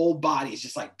whole body is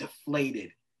just like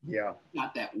deflated. Yeah.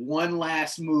 Got that one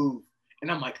last move.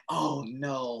 And I'm like, oh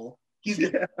no, he's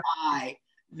going to die.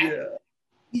 Yeah. And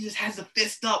he just has a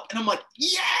fist up. And I'm like,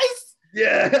 yes.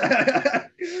 Yeah.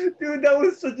 Dude, that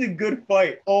was such a good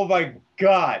fight. Oh my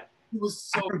God. It was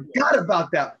so I forgot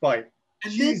about that fight.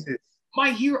 And Jesus. then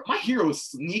my hero is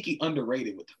sneaky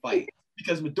underrated with the fight.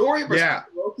 Because Midoriya versus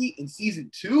Todoroki in season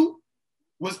 2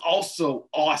 was also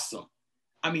awesome.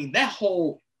 I mean, that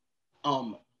whole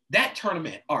that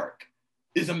tournament arc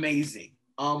is amazing.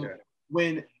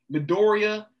 When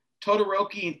Midoriya,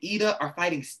 Todoroki, and Ida are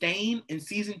fighting Stain in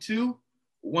season 2,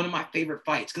 one of my favorite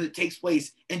fights because it takes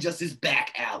place in just this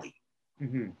back alley.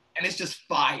 Mm-hmm. And it's just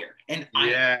fire. And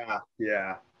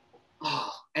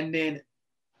and then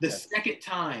the second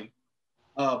time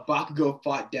Bakugo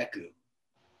fought Deku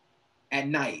at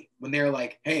night when they're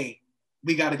like, hey,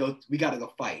 we gotta go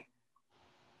fight.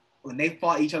 When they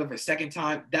fought each other for a second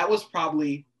time, that was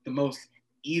probably the most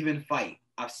even fight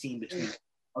I've seen between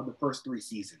of the first 3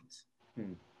 seasons.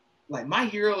 Like My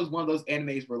Hero is one of those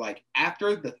animes where like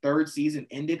after the 3rd season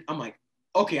ended, I'm like,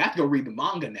 okay, I have to go read the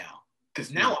manga now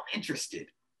because now I'm interested.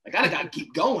 Like I gotta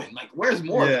keep going. Like where's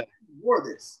more? More of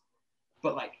this.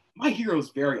 But like My Hero is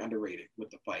very underrated with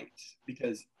the fights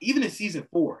because even in season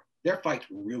 4, their fights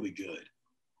were really good.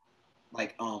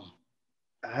 Like I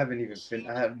haven't think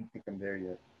I'm there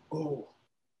yet.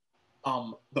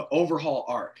 The Overhaul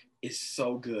arc is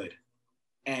so good.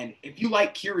 And if you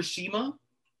like Kirishima,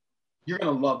 you're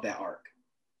gonna love that arc.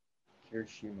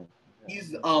 Kirishima.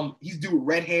 Yeah. He's doing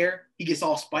red hair. He gets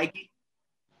all spiky.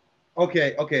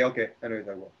 Okay. I know what you're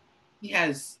talking about.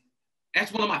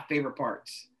 That's one of my favorite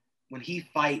parts. When he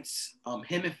fights,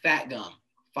 him and Fat Gum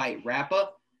fight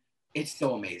Rappa, it's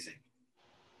so amazing.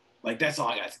 Like that's all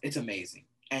I got. It's amazing.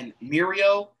 And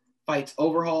Mirio fights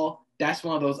Overhaul. That's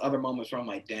one of those other moments where I'm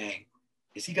like, dang,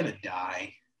 is he gonna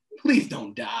die? Please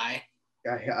don't die.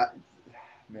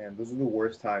 Man, those are the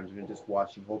worst times when you're just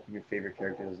watching, hoping your favorite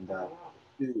character doesn't die.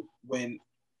 Dude,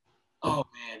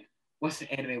 what's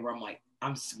the anime where I'm like,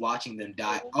 I'm watching them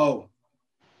die? Oh,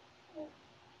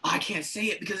 I can't say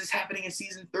it because it's happening in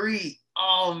season 3.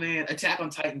 Oh man, Attack on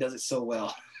Titan does it so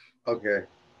well. Okay.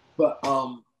 But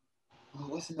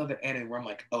what's another anime where I'm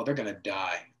like, oh, they're gonna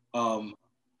die? When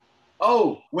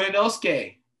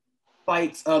Inosuke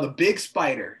fights the big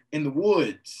spider in the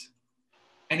woods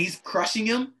and he's crushing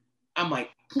him, I'm like,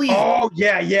 please. Oh,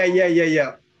 yeah.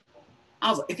 I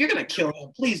was like, if you're going to kill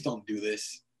him, please don't do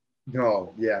this.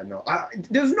 No.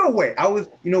 There's no way.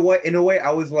 You know what? In a way,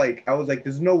 I was like,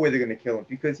 there's no way they're going to kill him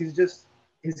because his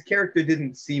character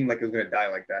didn't seem like he was going to die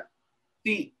like that.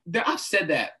 See, I've said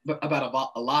that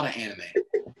about a lot of anime.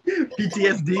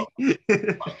 PTSD?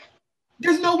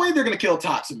 There's no way they're going to kill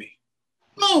Tatsumi.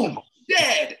 Boom,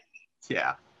 dead.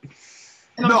 Yeah.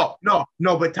 No,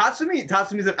 but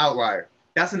Tatsumi's an outlier.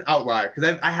 That's an outlier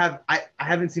because I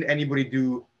haven't seen anybody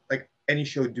do like any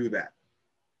show do that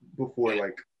before.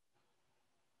 Like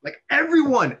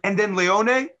everyone, and then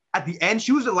Leone at the end,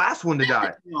 she was the last one to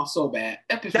die. Oh, so bad.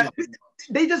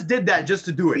 They just did that just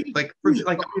to do it. He just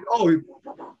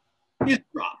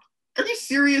dropped. Are you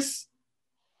serious?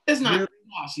 That's not how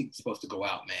she's supposed to go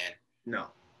out, man. No.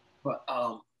 But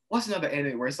what's another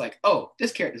anime where it's like, oh,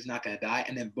 this character's not gonna die,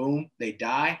 and then boom, they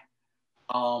die.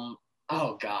 Oh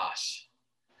gosh.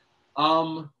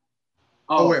 Oh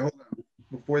wait, hold on.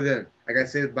 Before then, like I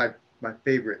said, my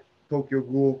favorite Tokyo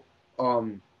Ghoul.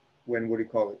 When what do you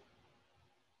call it?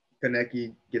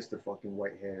 Kaneki gets the fucking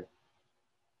white hair.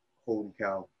 Holy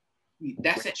cow!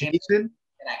 That's an anime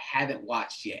that I haven't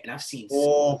watched yet, and I've seen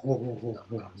Tokyo Ghoul,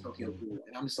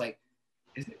 and I'm just like,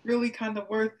 is it really kind of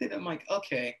worth it? I'm like,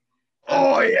 okay.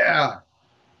 Oh yeah,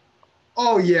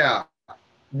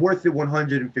 worth it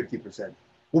 150%.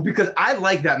 Well, because I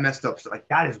like that messed up stuff. Like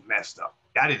that is messed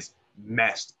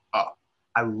up.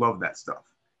 I love that stuff.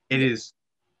 It is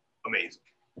amazing.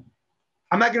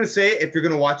 I'm not gonna say it if you're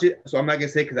gonna watch it, so I'm not gonna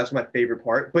say because that's my favorite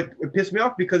part. But it pissed me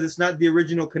off because it's not the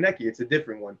original Kaneki; it's a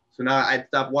different one. So now I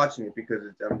stopped watching it because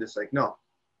I'm just like, no,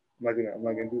 I'm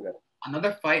not gonna do that.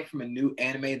 Another fight from a new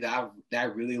anime that I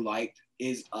really liked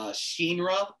is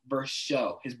Shinra versus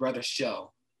Sho, his brother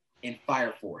Sho, in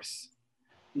Fire Force,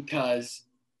 because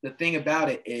the thing about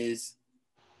it is,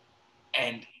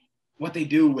 and what they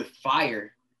do with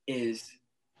fire is,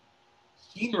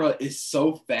 Shinra is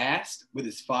so fast with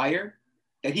his fire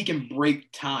that he can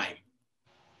break time.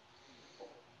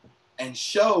 And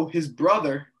Sho, his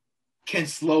brother, can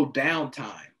slow down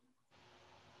time.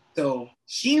 So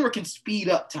Shinra can speed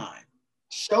up time.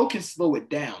 Sho can slow it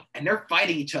down. And they're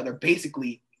fighting each other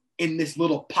basically in this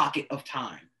little pocket of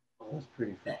time. Oh, that's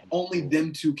pretty that only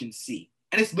them two can see.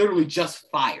 And it's literally just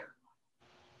fire.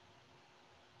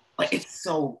 Like, it's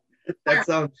so... That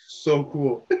sounds so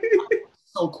cool.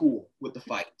 So cool with the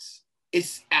fights.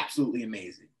 It's absolutely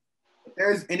amazing. If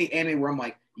there's any anime where I'm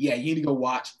like, yeah, you need to go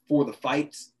watch for the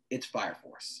fights, it's Fire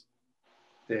Force.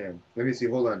 Damn. Let me see.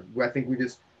 Hold on. I think we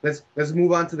just let's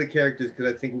move on to the characters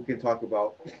because I think we can talk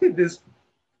about this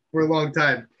for a long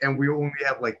time, and we only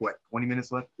have like what 20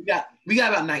 minutes left. We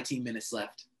got about 19 minutes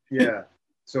left. Yeah.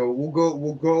 So we'll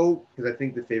go because I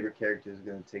think the favorite character is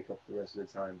gonna take up the rest of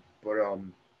the time. But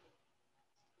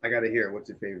I gotta hear what's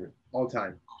your favorite all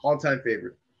time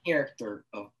favorite character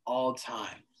of all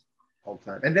time.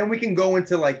 And then we can go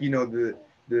into like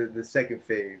the second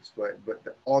phase, but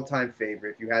the all-time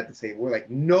favorite, if you had to say, we're like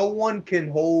no one can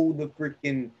hold the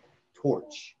freaking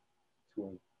torch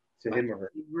to him or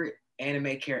her. Favorite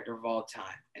anime character of all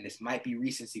time, and this might be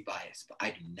recency bias, but I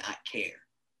do not care.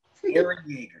 Eren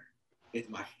Yeager is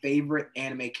my favorite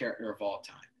anime character of all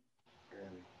time.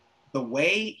 Really? The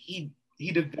way he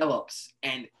develops,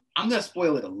 and I'm gonna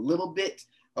spoil it a little bit.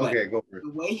 Okay, go for it.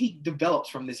 The way he develops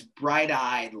from this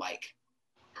bright-eyed like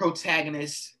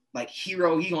protagonist, like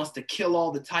hero, he wants to kill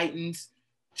all the Titans,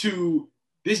 to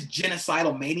this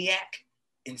genocidal maniac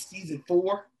in season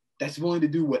 4 that's willing to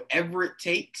do whatever it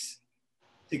takes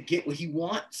to get what he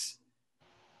wants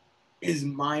is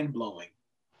mind-blowing.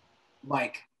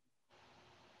 Like,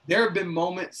 there have been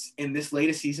moments in this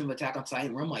latest season of Attack on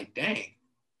Titan where I'm like, dang,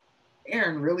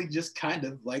 Eren really just kind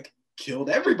of like killed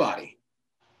everybody.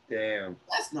 Damn.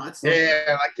 That's not something.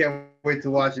 Yeah, I can't wait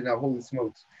to watch it now. Holy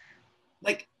smokes.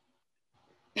 Like,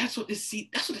 that's what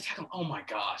Attack on, oh my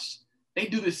gosh. They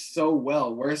do this so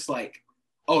well where it's like,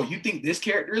 oh, you think this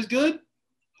character is good?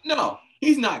 No,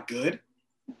 he's not good.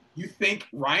 You think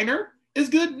Reiner is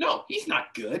good? No, he's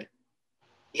not good.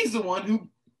 He's the one who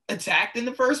attacked in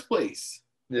the first place.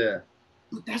 Yeah.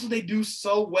 But that's what they do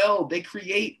so well. They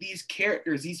create these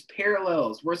characters, these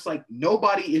parallels where it's like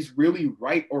nobody is really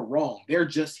right or wrong. They're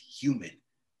just human.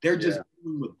 They're just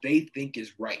doing what they think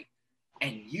is right.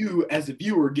 And you, as a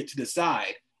viewer, get to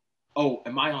decide, oh,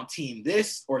 am I on team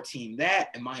this or team that?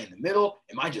 Am I in the middle?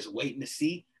 Am I just waiting to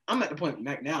see? I'm at the point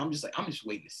right now, I'm just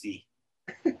waiting to see.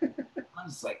 I'm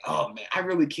just like, oh man, I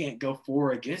really can't go for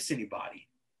or against anybody.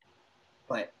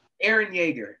 But Eren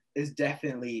Yeager is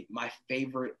definitely my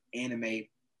favorite anime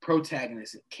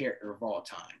protagonist and character of all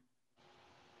time.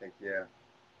 Heck yeah.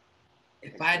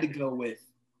 If I had to go with,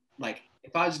 like,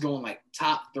 if I was going like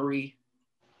top 3,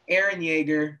 Eren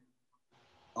Yeager,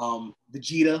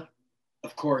 Vegeta,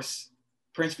 of course,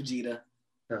 Prince Vegeta,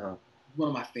 one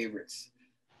of my favorites.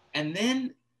 And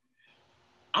then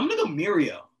I'm gonna go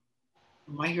Mirio,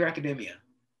 My Hero Academia,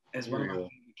 as one of my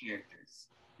favorite characters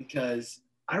because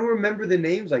I don't remember the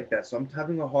names like that, so I'm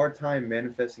having a hard time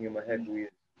manifesting in my head who he is.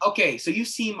 Okay, so you've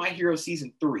seen My Hero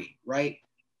season 3, right?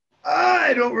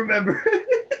 I don't remember.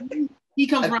 He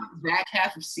comes around the back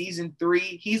half of season 3.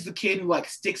 He's the kid who like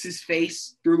sticks his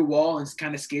face through the wall and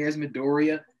kind of scares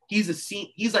Midoriya.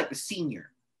 He's like the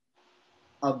senior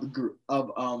of the group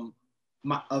of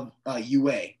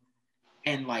UA,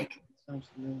 and like sounds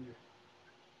familiar.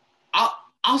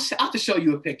 I'll have to show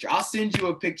you a picture. I'll send you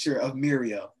a picture of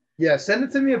Mirio. Yeah, send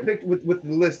it to me a picture with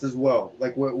the list as well,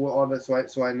 like what all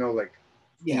that, so I know like.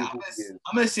 Yeah,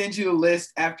 I'm gonna send you a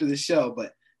list after the show,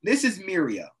 but this is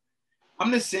Mirio. I'm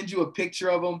gonna send you a picture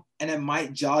of him, and it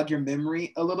might jog your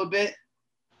memory a little bit.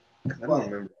 I don't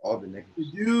remember all the names. The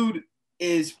dude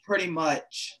is pretty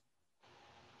much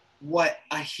what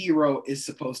a hero is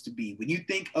supposed to be. When you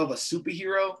think of a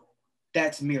superhero,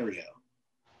 that's Mirio.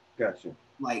 Gotcha.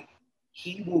 Like,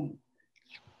 he will.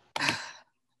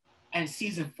 And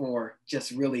season 4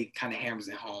 just really kind of hammers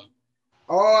it home.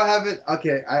 Oh, I haven't.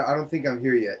 Okay, I don't think I'm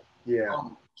here yet. Yeah.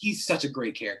 He's such a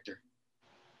great character.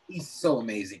 He's so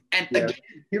amazing. And again,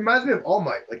 he reminds me of All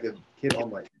Might, like a kid All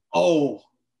Might. Oh,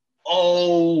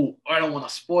 I don't want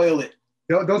to spoil it.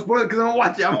 Don't spoil it because I'm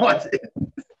gonna watch it.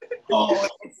 Oh,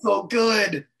 it's so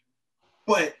good.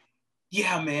 But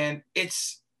yeah, man,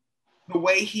 it's the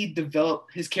way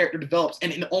his character develops,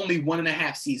 and in only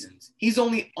 1.5 seasons. He's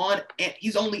only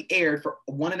aired for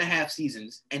 1.5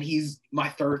 seasons, and he's my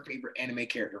 3rd favorite anime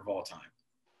character of all time.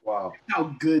 Wow. That's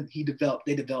how good they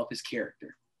develop his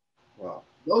character. Wow.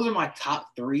 Those are my top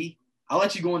 3. I'll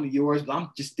let you go into yours, but I'm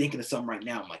just thinking of something right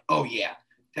now. I'm like, oh yeah,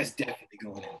 that's definitely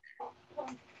going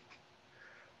in.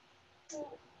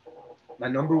 My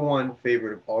number one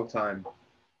favorite of all time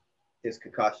is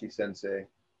Kakashi Sensei,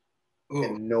 Ooh,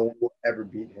 and no one will ever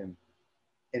beat him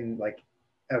in like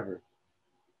ever.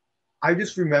 I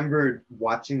just remembered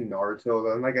watching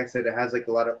Naruto, and like I said, it has like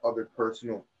a lot of other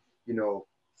personal, you know,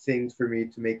 things for me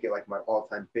to make it like my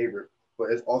all-time favorite. But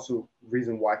it's also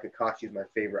reason why Kakashi is my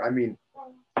favorite. I mean,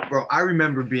 bro, I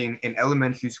remember being in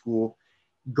elementary school,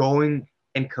 going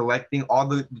and collecting all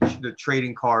the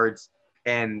trading cards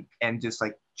and just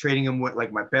like trading them with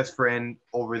like my best friend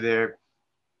over there.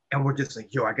 And we're just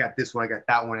like, yo, I got this one, I got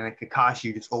that one, and like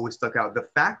Kakashi just always stuck out. The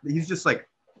fact that he's just like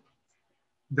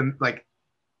the like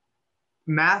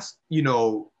masked,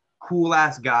 cool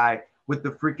ass guy with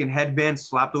the freaking headband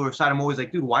slapped over his side. I'm always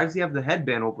like, dude, why does he have the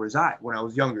headband over his eye? When I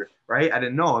was younger, right? I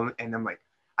didn't know, and I'm like,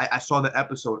 I saw the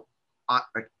episode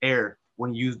like air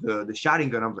when he used the shotgun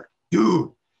gun. I was like,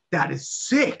 dude, that is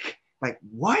sick. Like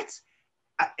what?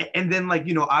 And then like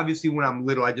obviously when I'm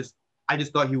little, I just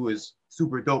thought he was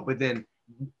super dope. But then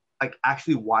like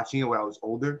actually watching it when I was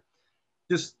older,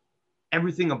 just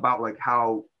everything about like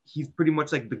how he's pretty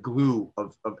much like the glue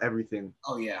of everything.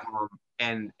 oh yeah.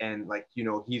 And like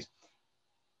he's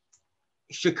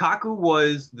Shikaku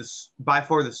was by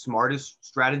far the smartest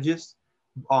strategist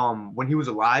when he was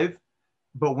alive,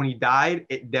 but when he died,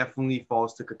 it definitely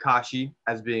falls to Kakashi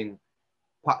as being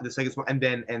the second smart,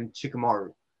 and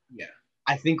Shikamaru. Yeah.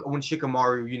 I think when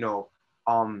Shikamaru,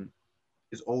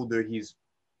 is older, he's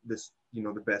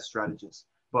the best strategist.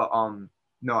 But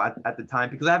no, at the time,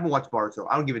 because I haven't watched Boruto.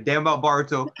 I don't give a damn about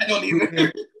Boruto. I don't Screw either.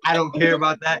 him. I don't care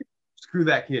about that. Screw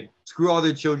that kid. Screw all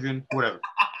their children. Whatever.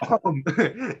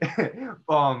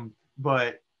 Um,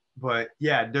 but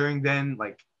yeah, during then,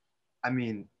 like, I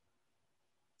mean,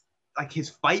 like his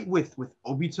fight with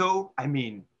Obito, I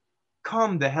mean,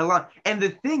 come the hell on. And the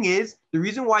thing is, the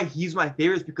reason why he's my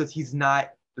favorite is because he's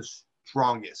not the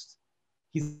strongest.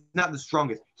 He's not the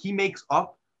strongest. He makes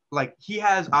up, like he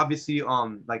has obviously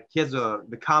like he has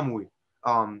the Kamui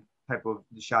type of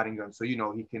the shotting gun. So he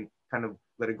can kind of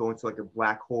let it go into like a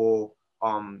black hole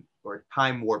or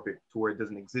time warp it to where it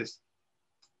doesn't exist.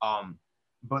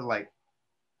 But like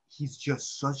he's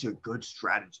just such a good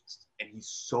strategist and he's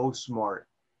so smart,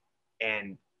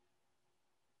 and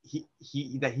he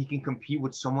can compete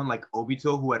with someone like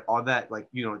Obito who had all that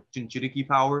like Jinchuriki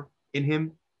power in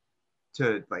him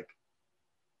to like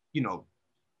you know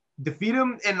defeat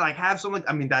him and like have someone.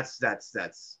 I mean, that's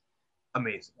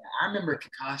amazing. I remember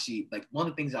Kakashi, like one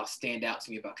of the things that'll stand out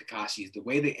to me about Kakashi is the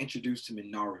way they introduced him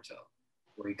in Naruto,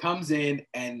 where he comes in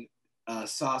and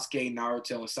Sasuke,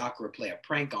 Naruto, and Sakura play a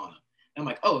prank on him. And I'm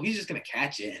like, oh, he's just gonna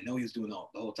catch it and know he was doing the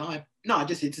whole time. No, it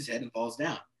just hits his head and falls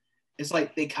down. It's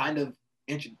like they kind of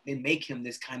they make him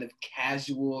this kind of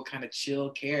casual, kind of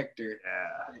chill character.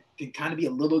 Yeah. Can kind of be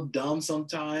a little dumb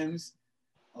sometimes,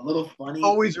 a little funny.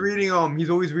 Always reading he's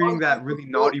always reading that really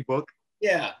naughty book.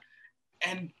 Yeah.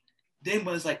 And then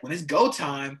when it's go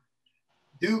time,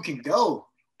 dude can go.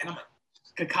 And I'm like,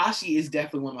 Kakashi is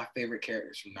definitely one of my favorite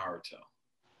characters from Naruto.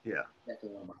 Yeah.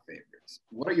 Definitely one of my favorites.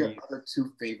 What are your other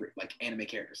two favorite like anime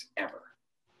characters ever?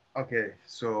 Okay,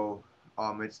 so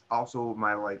it's also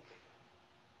my what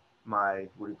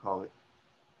do you call it?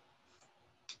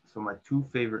 So my two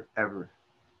favorite ever.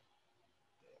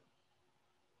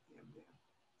 Damn.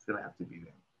 It's gonna have to be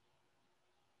there.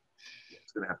 Yeah,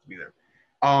 it's gonna have to be there.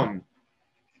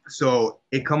 So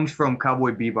it comes from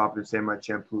Cowboy Bebop and Samurai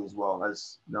Champloo as well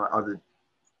as other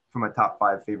from my top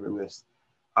 5 favorite list.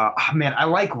 Man, I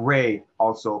like Rei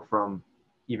also from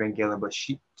Evangelion, but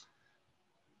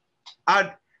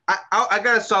I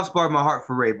got a soft spot in my heart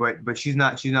for Rei, but she's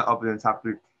not up in the top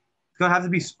 3. It's gonna have to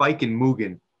be Spike and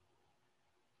Mugen.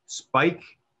 Spike,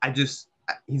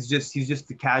 he's just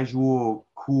the casual,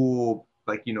 cool,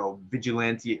 like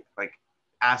vigilante, like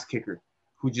ass kicker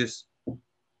who just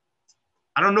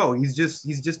I don't know. He's just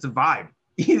a vibe.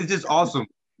 He's just awesome.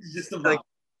 He's just a vibe. Like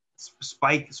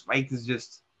Spike is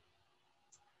just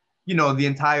the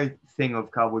entire thing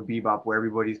of Cowboy Bebop where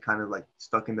everybody's kind of like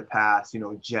stuck in the past.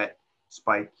 Jet,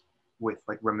 Spike with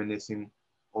like reminiscing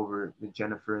over the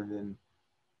Jennifer,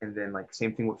 and then like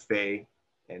same thing with Faye,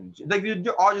 and like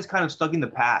they're all just kind of stuck in the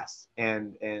past,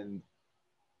 and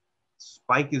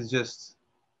Spike is just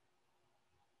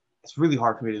it's really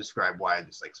hard for me to describe why I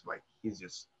just like Spike. He's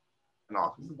just an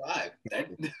awesome vibe.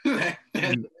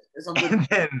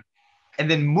 And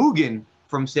then Mugen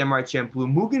from Samurai Champloo.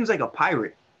 Mugen's like a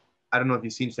pirate. I don't know if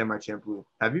you've seen Samurai Champloo.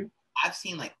 Have you? I've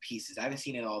seen like pieces. I haven't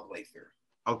seen it all the way through.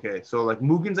 Okay, so like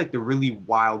Mugen's like the really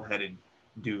wild-headed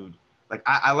dude. Like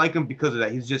I like him because of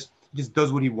that. He just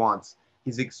does what he wants.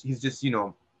 He's just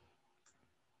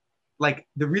like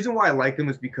the reason why I like him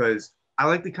is because I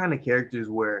like the kind of characters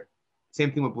where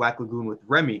Same thing with Black Lagoon with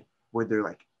Remy, where they're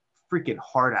like freaking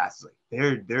hard asses.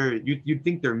 Like you'd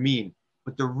think they're mean,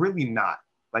 but they're really not.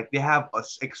 Like they have a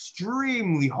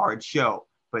extremely hard shell,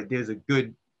 but there's a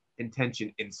good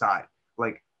intention inside.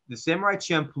 Like the Samurai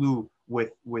Champloo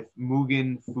with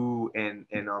Mugen, Fu, and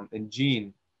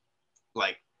Jean,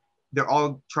 like they're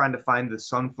all trying to find the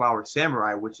Sunflower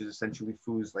Samurai, which is essentially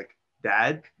Fu's like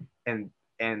dad, and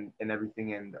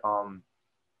everything. And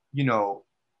you know,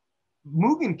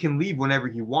 Mugen can leave whenever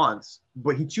he wants,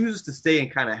 but he chooses to stay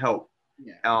and kind of help.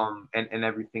 Yeah. And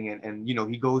everything, and you know,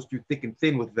 he goes through thick and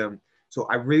thin with them. So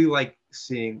I really like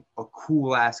seeing a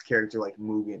cool ass character like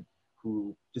Mugen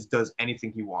who just does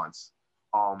anything he wants.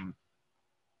 Oh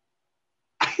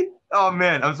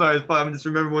man, I'm sorry. It's fine. I'm just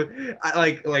remembering what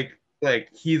I like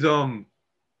he's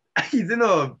he's in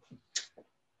a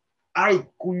I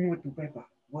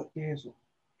what is it?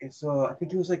 It's I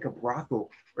think it was like a brothel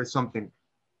or something,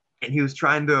 and he was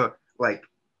trying to like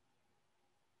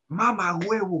Mama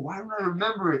huevo. Why don't I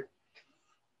remember it?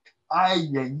 Ay,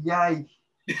 ay, ay.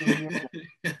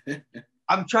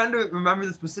 I'm trying to remember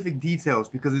the specific details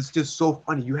because it's just so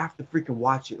funny. You have to freaking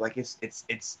watch it. Like it's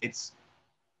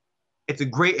a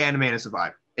great anime to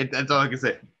survive. That's all I can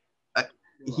say.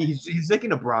 He's like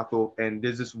in a brothel, and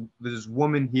there's this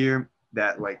woman here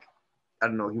that like I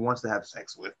don't know, he wants to have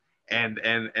sex with, and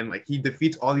like he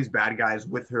defeats all these bad guys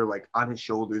with her like on his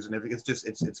shoulders and everything. It's just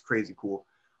it's crazy cool.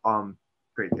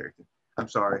 Great character. I'm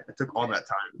sorry, I took all that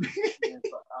time.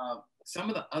 Some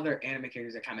of the other anime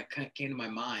characters that kind of came to my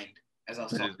mind as I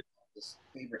was talking about this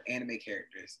favorite anime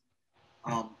characters.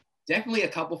 Definitely a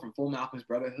couple from Full Malcolm's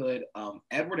Brotherhood.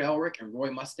 Edward Elric and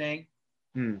Roy Mustang.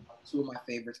 Two of my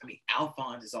favorites. I mean,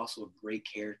 Alphonse is also a great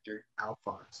character.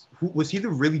 Alphonse. Who was he? The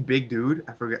really big dude?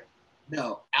 I forget.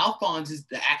 No, Alphonse is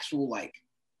the actual like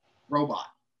robot.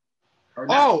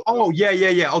 Oh,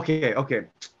 yeah. Okay. I'm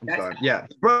sorry. Yeah,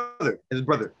 his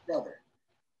brother.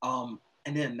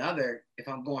 And then another, if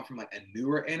I'm going from like a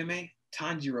newer anime,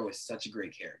 Tanjiro is such a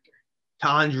great character.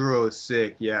 Tanjiro is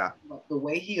sick, yeah. The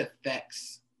way he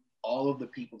affects all of the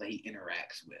people that he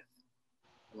interacts with,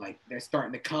 like they're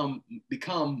starting to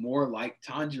become more like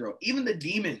Tanjiro. Even the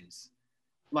demons,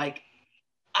 like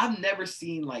I've never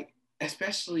seen like,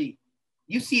 especially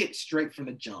you see it straight from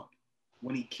the jump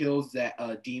when he kills that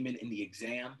demon in the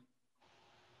exam,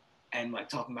 and like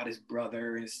talking about his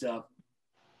brother and stuff.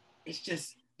 It's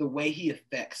just the way he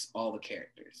affects all the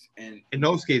characters. And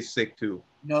Inosuke is sick too.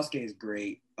 Inosuke is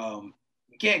great. You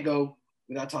can't go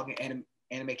without talking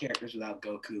anime characters without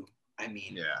Goku. I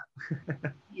mean, yeah,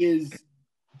 he is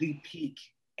the peak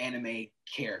anime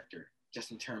character,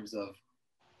 just in terms of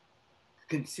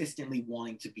consistently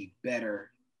wanting to be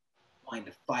better, wanting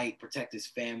to fight, protect his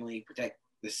family, protect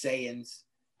the Saiyans.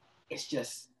 It's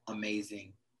just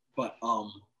amazing. But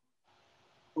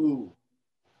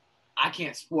I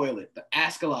can't spoil it. The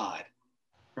Askeladd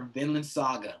from Vinland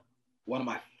Saga, one of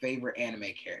my favorite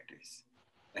anime characters.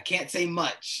 I can't say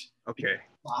much. Okay.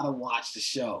 Gotta watch the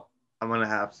show. I'm gonna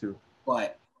have to.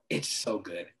 But it's so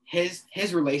good. His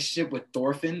relationship with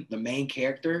Thorfinn, the main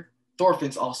character,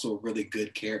 Thorfinn's also a really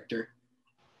good character.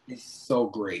 It's so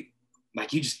great.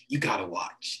 Like you gotta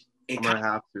watch. I'm gonna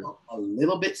have to. A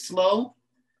little bit slow.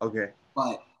 Okay.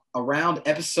 But around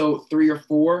episode 3 or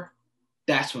 4,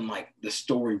 that's when like the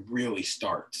story really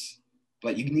starts.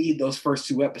 But you need those first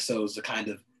 2 episodes to kind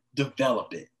of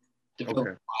develop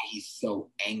why he's so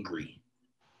angry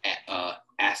at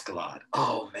Askeladd.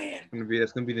 Oh man,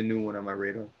 that's gonna be the new one on my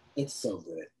radar. It's so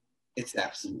good. It's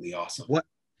absolutely awesome.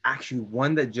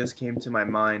 One that just came to my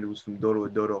mind was from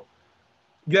Dorohedoro.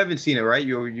 You haven't seen it, right?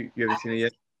 You haven't seen it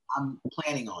yet? I'm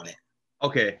planning on it.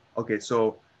 Okay.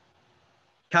 So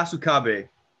Kasukabe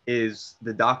is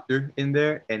the doctor in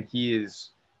there, and he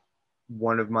is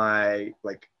one of my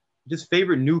like just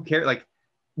favorite new characters.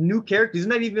 He's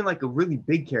not even like a really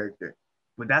big character,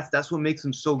 but that's what makes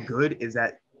him so good, is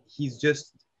that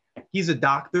he's a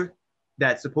doctor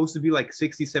that's supposed to be like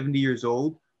 60, 70 years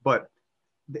old, but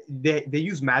they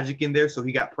use magic in there, so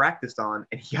he got practiced on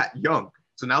and he got young.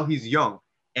 So now he's young,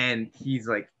 and he's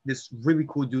like this really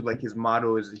cool dude. Like his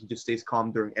motto is he just stays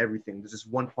calm during everything. There's this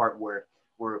one part where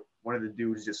one of the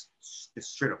dudes just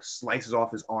straight up slices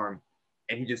off his arm,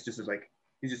 and he just is like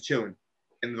he's just chilling.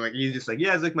 And like he's just like,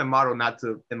 yeah, it's like my motto not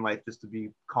to in life just to be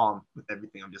calm with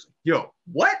everything. I'm just like, yo,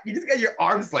 what? You just got your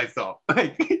arm sliced off.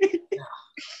 Like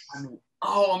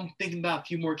I'm thinking about a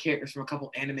few more characters from a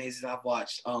couple animes that I've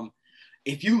watched.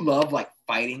 If you love like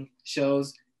fighting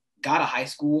shows, God of High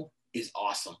School is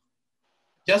awesome.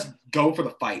 Just go for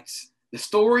the fights. The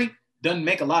story doesn't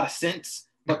make a lot of sense,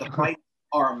 but the fights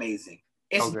are amazing.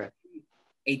 It's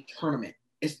a tournament.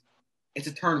 It's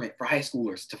a tournament for high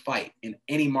schoolers to fight in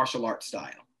any martial arts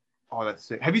style. Oh, that's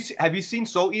sick. Have you seen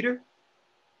Soul Eater?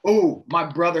 Oh, my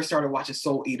brother started watching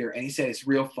Soul Eater and he said it's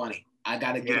real funny. I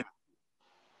gotta get it.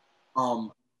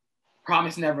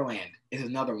 Promise Neverland is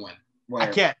another one where I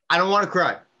can't. I don't want to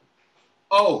cry.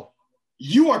 oh,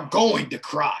 you are going to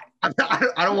cry. I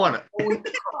don't want to.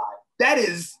 That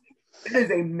is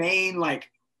a main, like,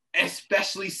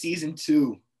 especially season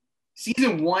 2.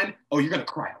 Season 1, oh, you're gonna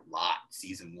cry a lot.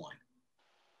 Season 1,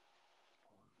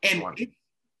 and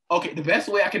okay, the best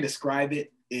way I can describe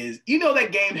it is, you know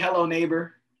that game Hello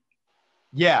Neighbor?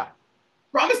 Yeah.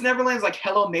 Promise Neverland is like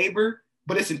Hello Neighbor,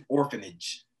 but it's an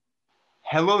orphanage.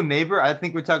 Hello Neighbor? I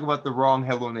think we're talking about the wrong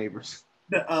Hello Neighbors.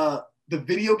 The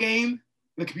video game,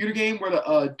 the computer game where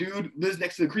the dude lives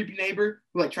next to the creepy neighbor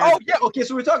who like tries. Oh yeah, okay,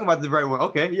 so we're talking about the right one.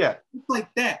 Okay, yeah. It's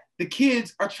like that. The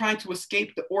kids are trying to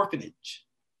escape the orphanage.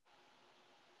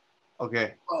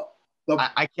 Okay. The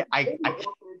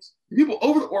people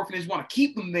over the orphanage want to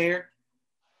keep them there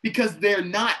because they're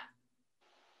not.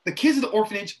 The kids of the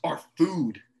orphanage are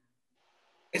food.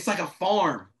 It's like a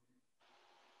farm.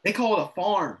 They call it a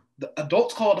farm. The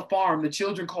adults call it a farm. The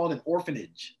children call it an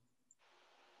orphanage.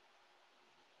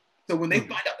 So when they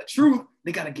find out the truth,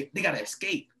 they gotta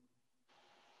escape.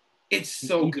 It's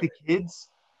so good. The kids.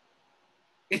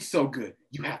 It's so good.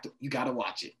 You gotta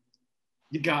watch it.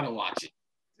 You gotta watch it.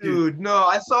 Dude, no,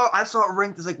 I saw it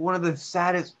ranked as like one of the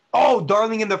saddest. Oh,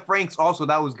 Darling in the Franxx also,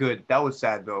 that was good. That was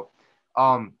sad though.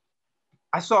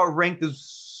 I saw it ranked as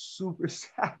super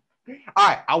sad. All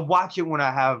right, I'll watch it when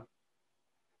I have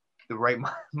the right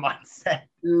mindset.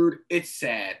 Dude, it's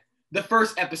sad. The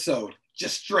first episode,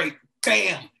 just straight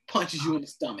bam, punches you in the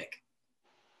stomach.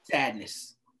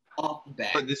 Sadness off the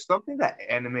bat. But there's something that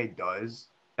anime does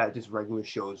that just regular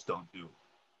shows don't do,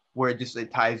 where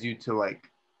it ties you to like.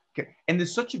 And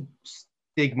there's such a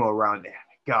stigma around it.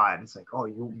 God, it's like, oh,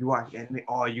 you watch anime,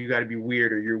 oh, you got to be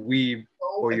weird, or you're weeb,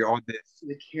 or you're on this.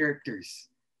 The characters,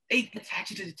 they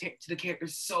attach you to the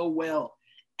characters so well,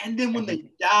 and then when they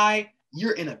die,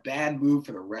 you're in a bad mood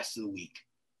for the rest of the week.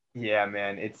 Yeah,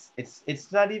 man,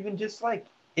 it's not even just like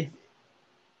it's.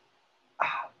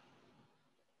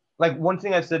 Like one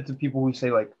thing I've said to people who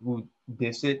say like who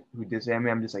diss anime,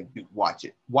 I'm just like, dude, watch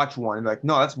it, watch one, and like,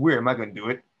 no, that's weird, I'm not gonna do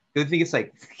it. They think it's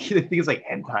like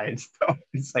hentai and stuff.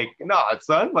 It's like, no,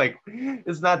 son, like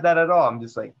it's not that at all. I'm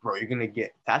just like, bro, you're gonna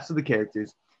get attached to the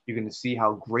characters. You're gonna see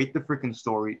how great the freaking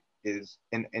story is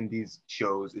in these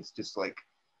shows. It's just like,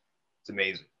 it's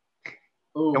amazing.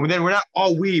 Ooh. And then we're not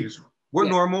all weebs. We're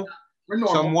normal. We're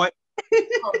normal. Somewhat.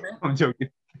 I'm joking.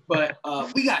 But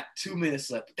we got 2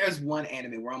 minutes left. There's one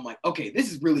anime where I'm like, okay,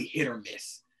 this is really hit or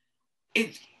miss.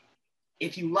 If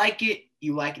you like it,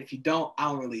 you like it. If you don't, I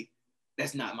don't really.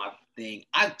 That's not my thing.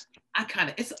 I kind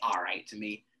of, it's all right to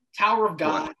me. Tower of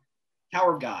God. What?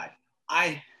 Tower of God.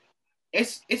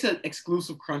 It's an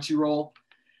exclusive Crunchyroll.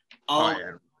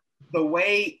 Yeah. The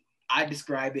way I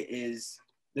describe it is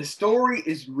the story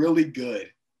is really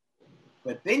good,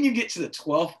 but then you get to the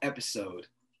 12th episode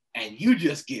and you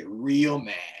just get real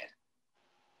mad.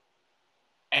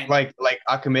 And like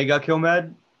Akame got kill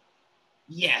mad?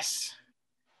 Yes.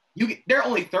 There are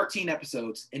only 13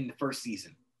 episodes in the first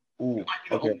season. Ooh,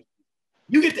 okay.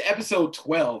 You get to episode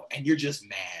 12 and you're just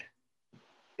mad.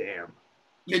 Damn.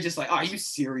 You're just like, oh, are you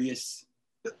serious?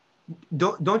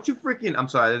 Don't you freaking, I'm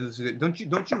sorry,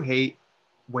 don't you hate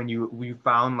when you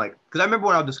found like, because I remember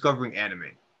when I was discovering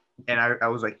anime and I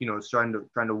was like, trying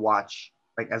to watch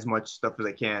like as much stuff as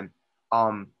I can.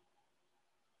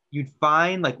 You'd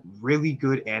find like really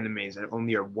good animes that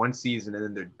only are one season and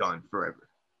then they're done forever.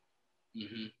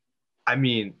 Mm-hmm. I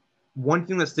mean, one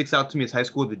thing that sticks out to me is High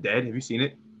School of the Dead. Have you seen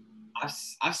it?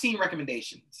 I've seen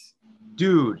recommendations.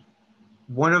 Dude,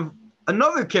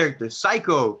 another character,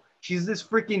 Psycho. She's this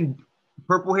freaking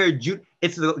purple-haired Jude.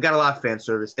 It's got a lot of fan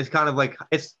service. It's kind of like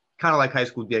High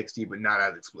School DxD, but not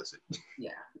as explicit.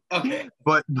 Yeah. Okay.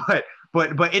 but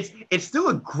it's still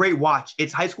a great watch.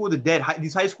 It's High School of the Dead.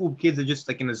 These high school kids are just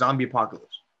like in a zombie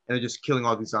apocalypse, and they're just killing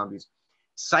all these zombies.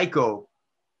 Psycho,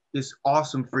 this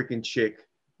awesome freaking chick.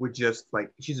 With just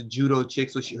like, she's a judo chick,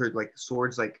 so she heard like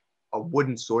swords, like a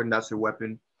wooden sword, and that's her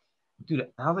weapon. Dude,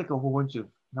 I have like a whole bunch of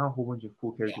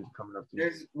cool characters coming up.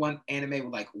 There's one anime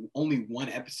with like only one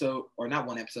episode, or not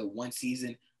one episode, one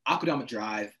season, Akudama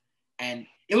Drive, and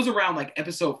it was around like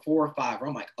episode 4 or 5 where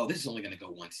I'm like, oh, this is only gonna go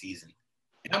one season,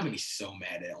 and I'm gonna be so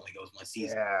mad that it only goes one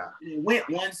season. Yeah. It went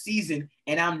one season,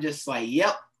 and I'm just like,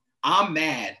 yep, I'm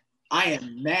mad. I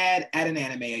am mad at an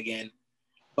anime again.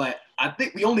 But I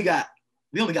think we only got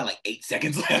like 8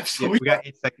 seconds left. So yeah, we got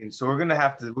 8 seconds. So we're gonna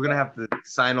have to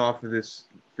sign off for this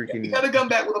freaking. We gotta come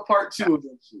back with a part 2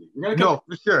 eventually. No,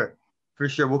 for sure. For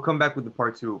sure. We'll come back with the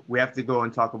part two. We have to go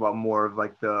and talk about more of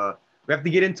like we have to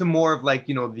get into more of like,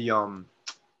 the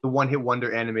one hit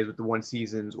wonder animes with the one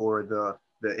seasons or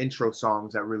the intro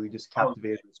songs that really just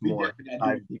captivated us more.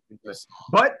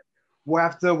 But we'll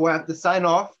have to sign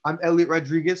off. I'm Elliot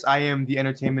Rodriguez. I am the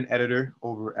entertainment editor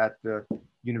over at the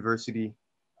University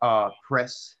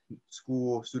Press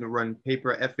School student run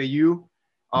paper at FAU.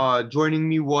 Joining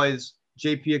me was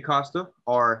JP Acosta,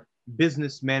 our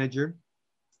business manager,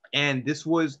 and this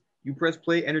was You Press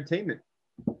Play Entertainment.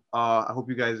 I hope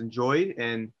you guys enjoyed,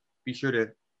 and be sure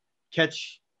to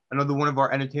catch another one of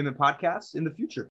our entertainment podcasts in the future.